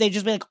showed up, they'd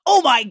just be like,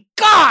 oh my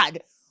God,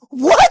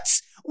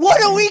 what?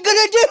 What are we going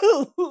to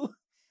do?"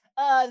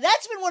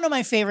 That's been one of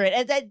my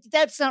favorite.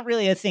 That's not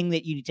really a thing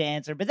that you need to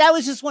answer, but that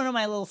was just one of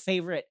my little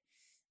favorite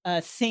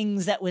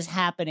things that was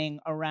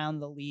happening around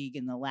the league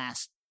in the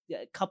last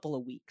couple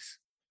of weeks.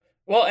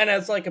 Well, and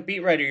as like a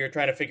beat writer, you're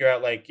trying to figure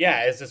out like,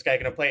 is this guy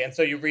going to play? And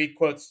so you read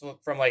quotes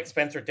from like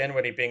Spencer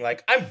Dinwiddie being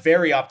like, "I'm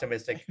very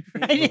optimistic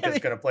Luka's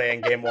going to play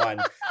in game one."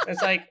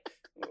 It's like,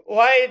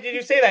 why did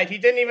you say that? He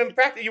didn't even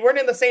practice. You weren't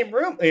in the same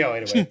room,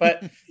 anyway.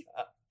 But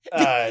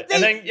and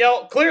then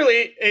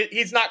clearly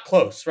he's not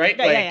close, right?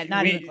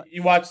 Not even close.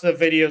 You watch the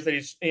videos that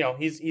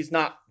he's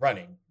not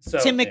running. So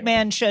Tim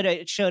McMahon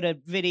showed a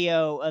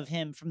video of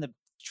him from the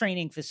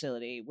training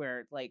facility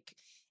where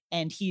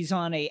and he's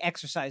on a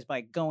exercise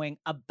bike going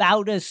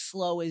about as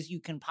slow as you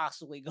can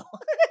possibly go on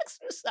an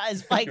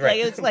exercise bike. Right.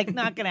 It's like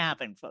not going to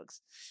happen,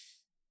 folks.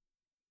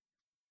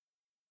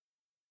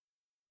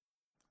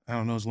 I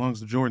don't know. As long as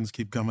the Jordans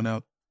keep coming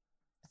out,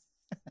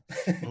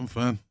 I'm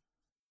fine.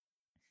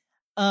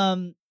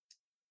 Sorry,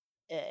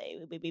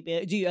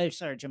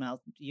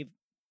 Jamal.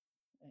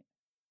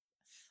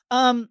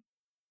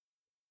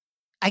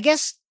 I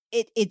guess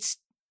it's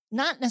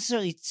not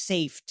necessarily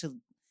safe to.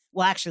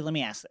 Well, actually, let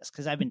me ask this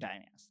because I've been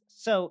dying to ask this.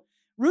 So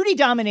Rudy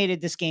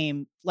dominated this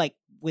game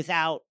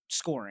without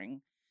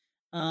scoring,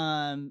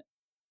 and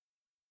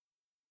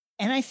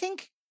I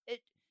think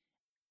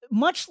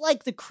much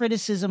like the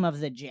criticism of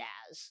the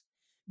Jazz,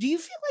 do you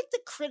feel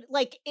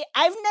like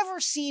I've never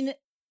seen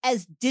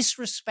as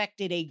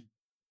disrespected a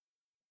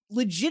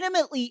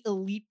legitimately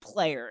elite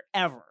player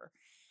ever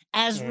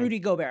as Rudy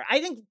Gobert.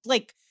 I think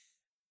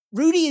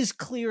Rudy is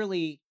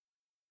clearly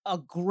a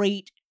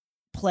great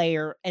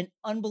player, an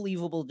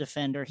unbelievable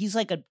defender. He's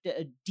like a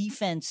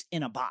defense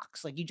in a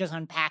box. Like you just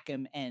unpack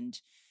him and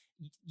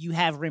you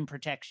have rim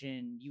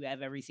protection. You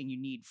have everything you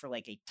need for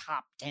a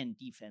top 10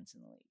 defense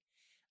in the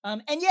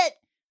league. And yet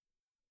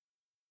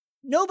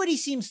nobody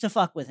seems to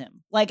fuck with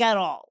him at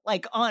all.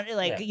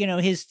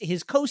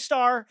 His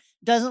co-star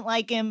doesn't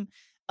like him.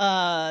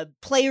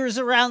 Players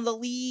around the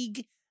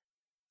league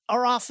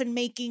are often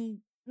making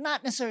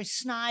not necessarily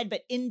snide,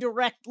 but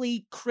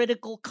indirectly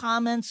critical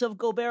comments of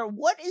Gobert.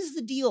 What is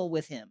the deal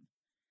with him?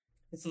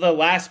 It's the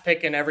last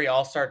pick in every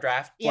All-Star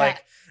draft. Yeah.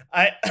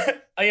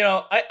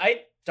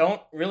 I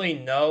don't really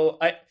know.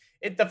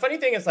 The funny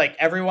thing is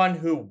everyone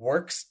who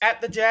works at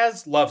the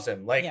Jazz loves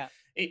him.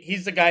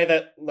 He's the guy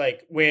that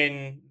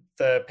when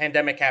the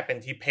pandemic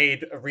happened, he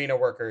paid arena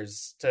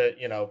workers to,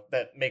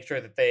 that make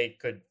sure that they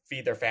could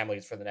feed their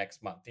families for the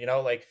next month,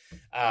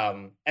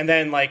 and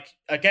then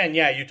again,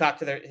 you talk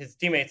to their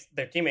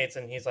teammates,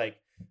 and he's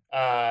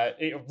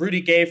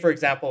Rudy Gay, for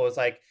example, was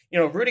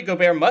Rudy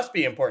Gobert must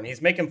be important.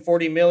 He's making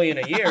 $40 million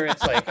a year.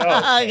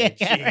 It's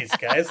geez,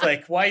 guys,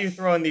 why are you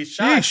throwing these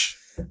shots?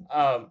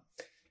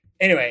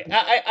 Anyway,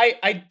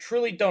 I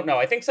truly don't know.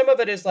 I think some of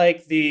it is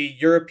the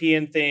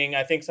European thing.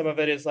 I think some of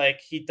it is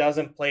he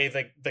doesn't play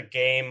the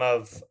game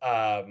of,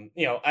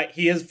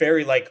 he is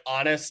very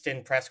honest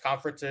in press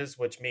conferences,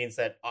 which means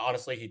that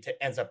honestly, he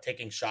ends up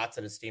taking shots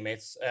at his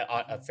teammates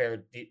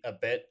a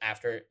bit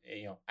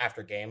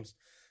after games.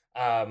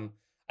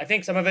 I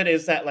think some of it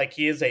is that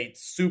he is a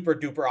super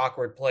duper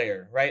awkward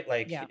player, right?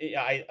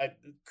 I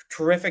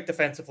terrific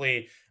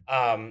defensively.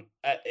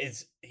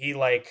 Is he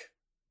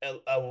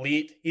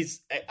elite?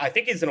 I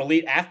think he's an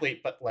elite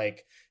athlete, but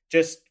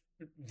just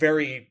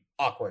very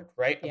awkward,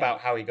 right? Yeah. About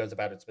how he goes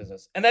about his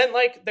business. And then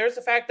like there's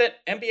the fact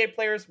that NBA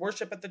players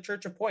worship at the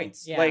Church of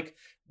Points. Yeah. Like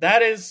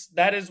that is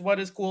what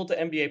is cool to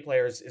NBA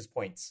players is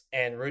points.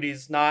 And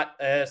Rudy's not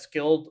a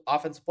skilled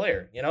offensive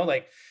player, you know,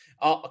 like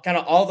kind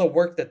of all the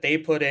work that they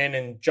put in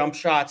and jump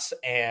shots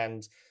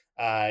and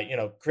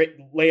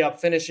layup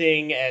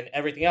finishing and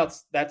everything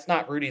else. That's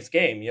not Rudy's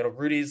game. You know,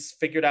 Rudy's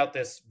figured out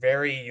this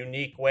very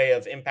unique way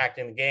of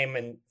impacting the game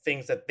and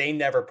things that they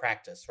never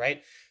practice,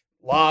 right?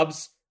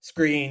 Lobs,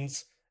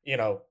 screens, you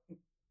know,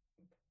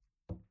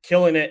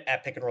 killing it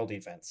at pick and roll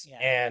defense. Yeah.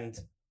 And,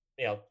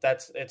 you know,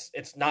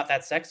 it's not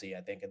that sexy,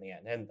 I think, in the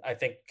end. And I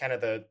think kind of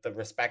the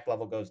respect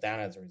level goes down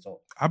as a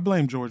result. I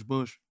blame George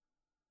Bush.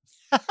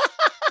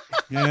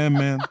 Yeah,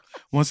 man.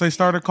 Once they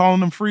started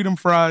calling them freedom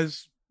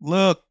fries,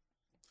 look,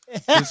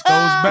 this goes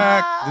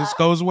back. This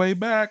goes way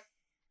back.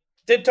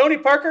 Did Tony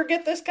Parker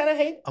get this kind of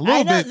hate? A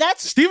little know, bit.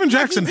 Steven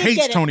Jackson he did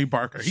hates get it. Tony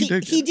Parker. He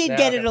did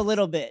get it a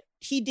little bit.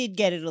 He did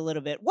get it a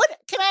little bit. What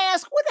can I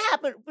ask? What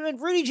happened when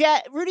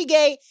Rudy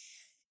Gay?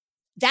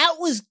 That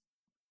was,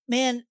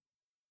 man,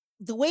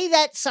 the way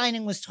that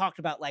signing was talked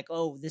about. Like,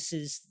 oh, this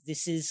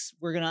is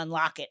we're gonna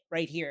unlock it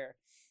right here.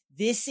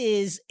 This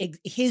is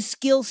his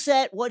skill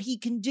set, what he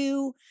can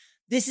do.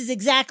 This is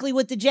exactly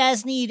what the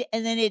Jazz need,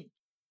 and then it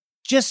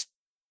just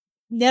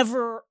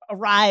never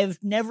arrived,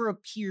 never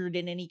appeared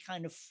in any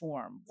kind of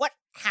form. What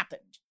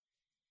happened?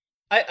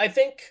 I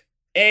think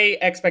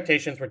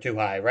expectations were too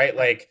high, right?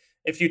 Like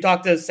if you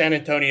talk to San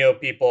Antonio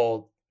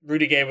people,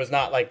 Rudy Gay was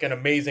not like an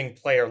amazing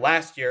player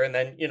last year. And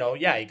then, you know,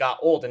 yeah, he got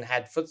old and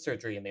had foot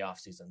surgery in the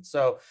offseason.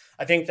 So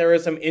I think there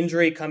is some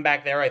injury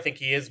comeback there. I think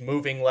he is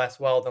moving less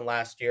well than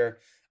last year.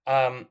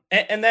 And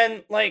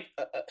then like,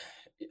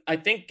 I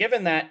think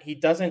given that he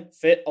doesn't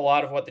fit a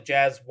lot of what the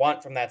Jazz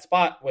want from that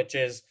spot, which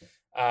is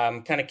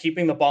kind of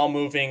keeping the ball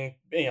moving,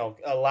 you know,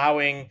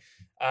 allowing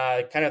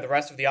kind of the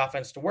rest of the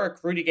offense to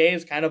work. Rudy Gay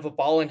is kind of a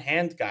ball in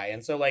hand guy.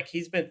 And so like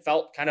he's been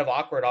felt kind of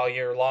awkward all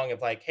year long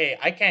of like, hey,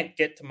 I can't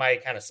get to my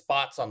kind of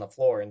spots on the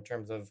floor in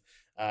terms of,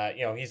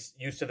 he's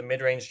used to the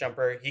mid-range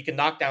jumper. He can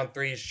knock down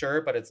threes,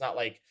 sure, but it's not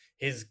like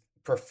his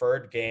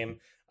preferred game.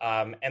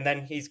 And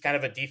then he's kind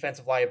of a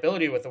defensive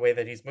liability with the way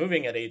that he's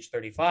moving at age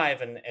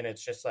 35. And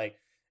it's just like,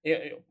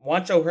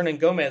 Juancho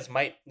Hernan-Gomez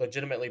might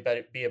legitimately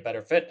be a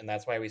better fit, and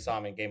that's why we saw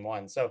him in game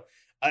one. So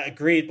I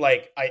agreed.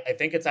 Like, I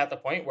think it's at the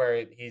point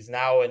where he's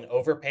now an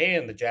overpay,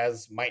 and the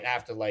Jazz might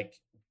have to like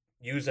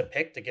use a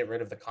pick to get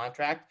rid of the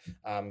contract.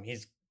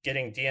 He's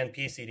getting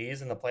DNP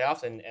CDs in the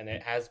playoffs, and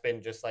it has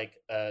been just like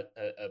a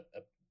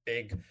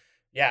big,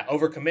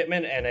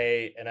 overcommitment and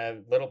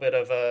a little bit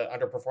of a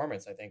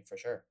underperformance, I think, for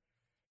sure.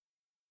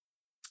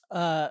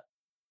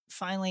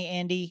 Finally,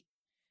 Andy,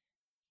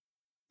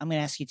 I'm going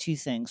to ask you two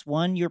things.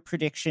 One, your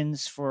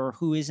predictions for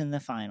who is in the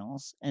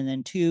finals. And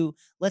then two,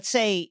 let's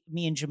say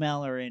me and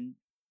Jamel are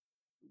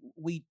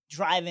we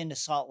drive into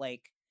Salt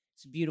Lake.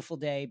 It's a beautiful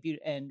day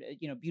and,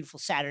 beautiful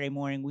Saturday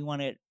morning. We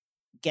want to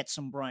get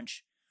some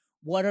brunch.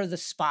 What are the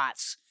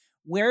spots?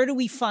 Where do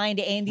we find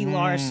Andy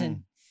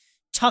Larson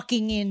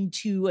tucking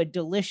into a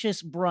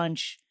delicious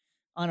brunch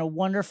on a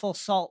wonderful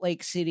Salt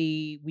Lake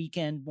City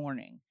weekend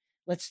morning?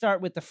 Let's start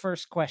with the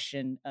first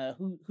question.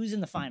 Who's in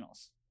the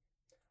finals?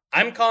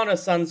 I'm calling a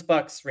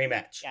Suns-Bucks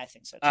rematch. Yeah, I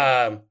think so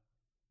too.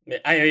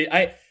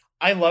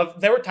 I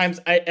love, there were times,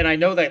 I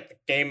know that the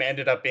game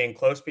ended up being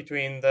close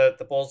between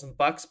the Bulls and the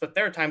Bucks, but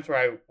there are times where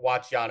I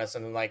watch Giannis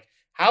and I'm like,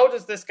 how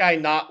does this guy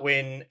not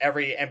win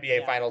every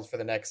NBA finals for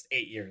the next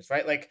 8 years,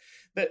 right? Like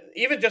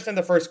even just in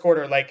the first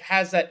quarter, like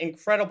has that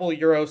incredible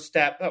Euro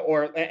step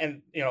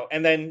and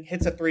then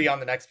hits a three on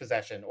the next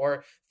possession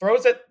or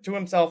throws it to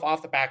himself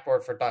off the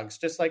backboard for dunks,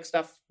 just like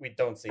stuff we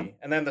don't see.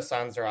 And then the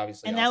Suns are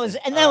obviously and awesome.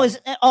 that was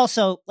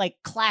also like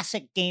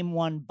classic game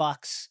one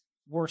Bucks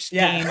worst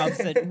game of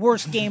the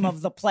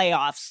the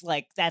playoffs.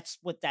 Like that's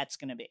what that's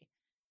going to be.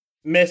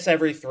 Miss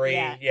every three.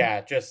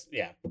 Yeah.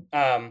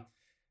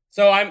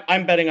 So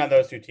I'm betting on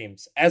those two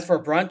teams. As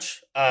for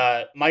brunch,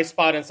 my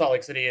spot in Salt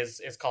Lake City is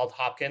called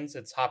Hopkins.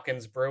 It's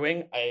Hopkins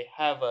Brewing. I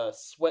have a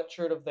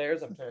sweatshirt of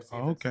theirs. I'm trying to see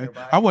if it's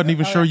nearby. I wasn't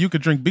even sure you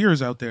could drink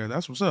beers out there.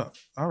 That's what's up.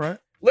 All right.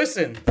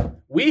 Listen,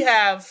 we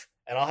have,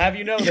 and I'll have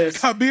you know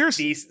this, got beers?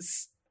 the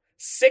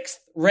 6th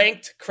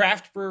ranked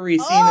craft brewery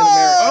scene in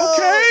America.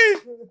 Okay.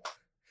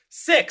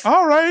 6th.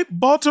 All right.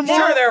 Baltimore.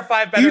 Sure, there are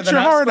 5 better Eat than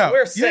your us, heart but out.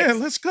 we're 6th. Yeah,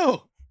 let's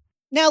go.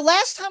 Now,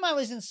 last time I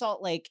was in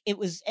Salt Lake,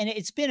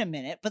 it's been a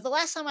minute, but the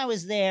last time I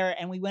was there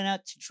and we went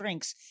out to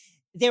drinks,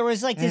 there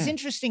was like this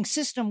interesting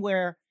system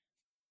where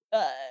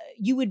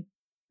you would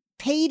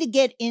pay to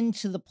get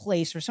into the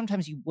place, or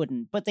sometimes you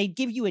wouldn't, but they'd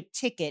give you a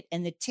ticket,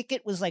 and the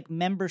ticket was like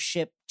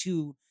membership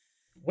to.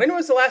 When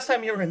was the last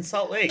time you were in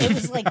Salt Lake? It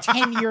was like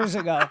 10 years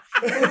ago.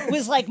 It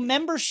was like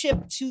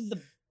membership to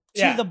the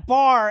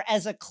bar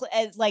as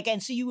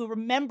and so you were a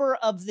member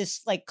of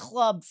this like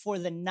club for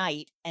the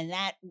night, and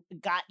that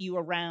got you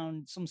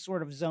around some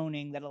sort of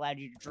zoning that allowed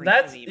you to drink.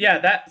 That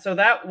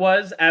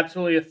was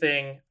absolutely a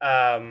thing.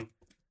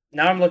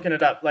 Now I'm looking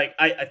it up. Like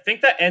I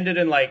think that ended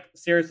in like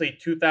seriously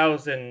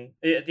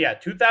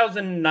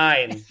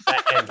 2009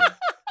 that ended.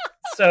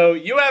 So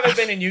you haven't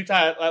been in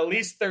Utah at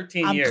least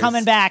 13 years. I'm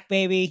coming back,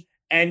 baby.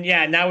 And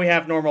yeah, now we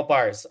have normal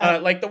bars.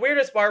 Like the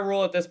weirdest bar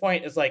rule at this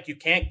point is like you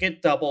can't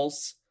get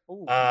doubles.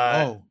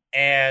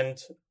 And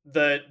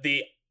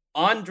the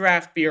on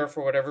draft beer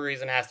for whatever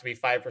reason has to be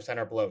 5%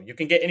 or below. You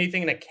can get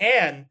anything in a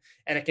can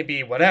and it can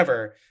be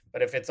whatever,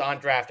 but if it's on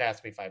draft, it has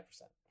to be 5%.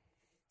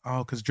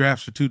 Oh, because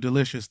drafts are too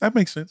delicious. That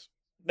makes sense.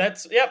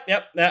 That's yep.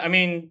 I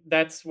mean,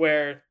 that's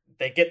where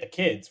they get the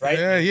kids, right?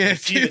 Yeah. You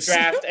see the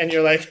draft and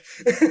you're like,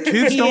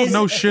 kids don't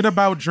know shit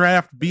about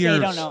draft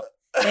beers.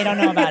 They don't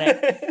know about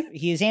it.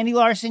 He is Andy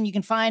Larson. You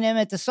can find him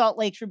at the Salt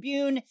Lake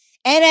Tribune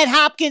and at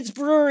Hopkins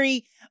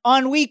Brewery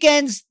on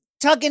weekends,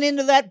 tucking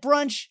into that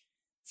brunch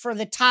for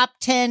the top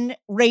 10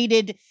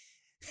 rated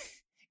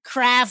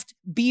craft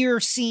beer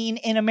scene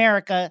in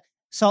America,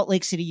 Salt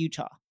Lake City,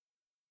 Utah.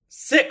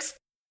 6th.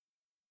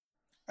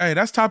 Hey,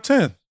 that's top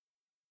 10.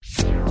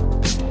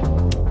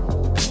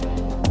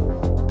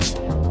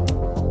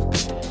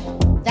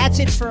 That's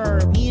it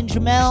for me and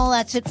Jamel.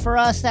 That's it for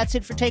us. That's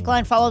it for Take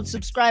Line. Follow and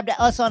subscribe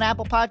to us on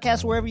Apple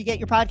Podcasts, wherever you get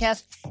your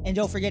podcasts. And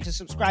don't forget to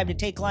subscribe to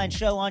Take Line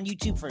Show on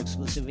YouTube for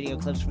exclusive video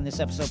clips from this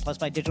episode, plus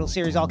my digital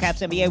series, All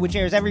Caps NBA, which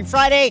airs every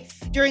Friday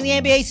during the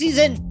NBA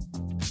season.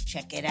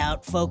 Check it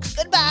out, folks.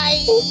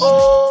 Goodbye.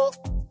 Ooh.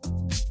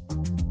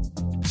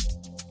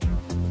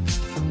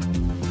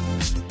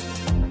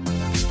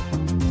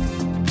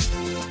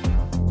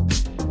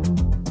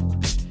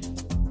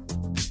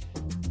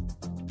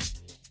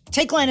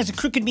 Take Line is a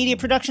Crooked Media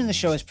production. The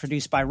show is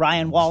produced by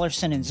Ryan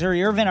Wallerson and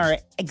Zuri Irvin. Our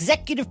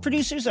executive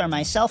producers are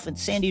myself and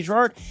Sandy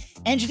Gerard.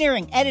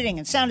 Engineering, editing,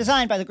 and sound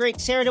design by the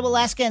great Sarah de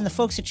Alaska and the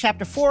folks at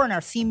Chapter 4. And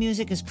our theme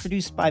music is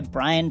produced by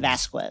Brian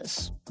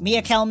Vasquez.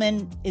 Mia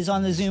Kelman is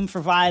on the Zoom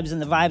for vibes,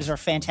 and the vibes are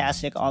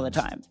fantastic all the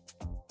time.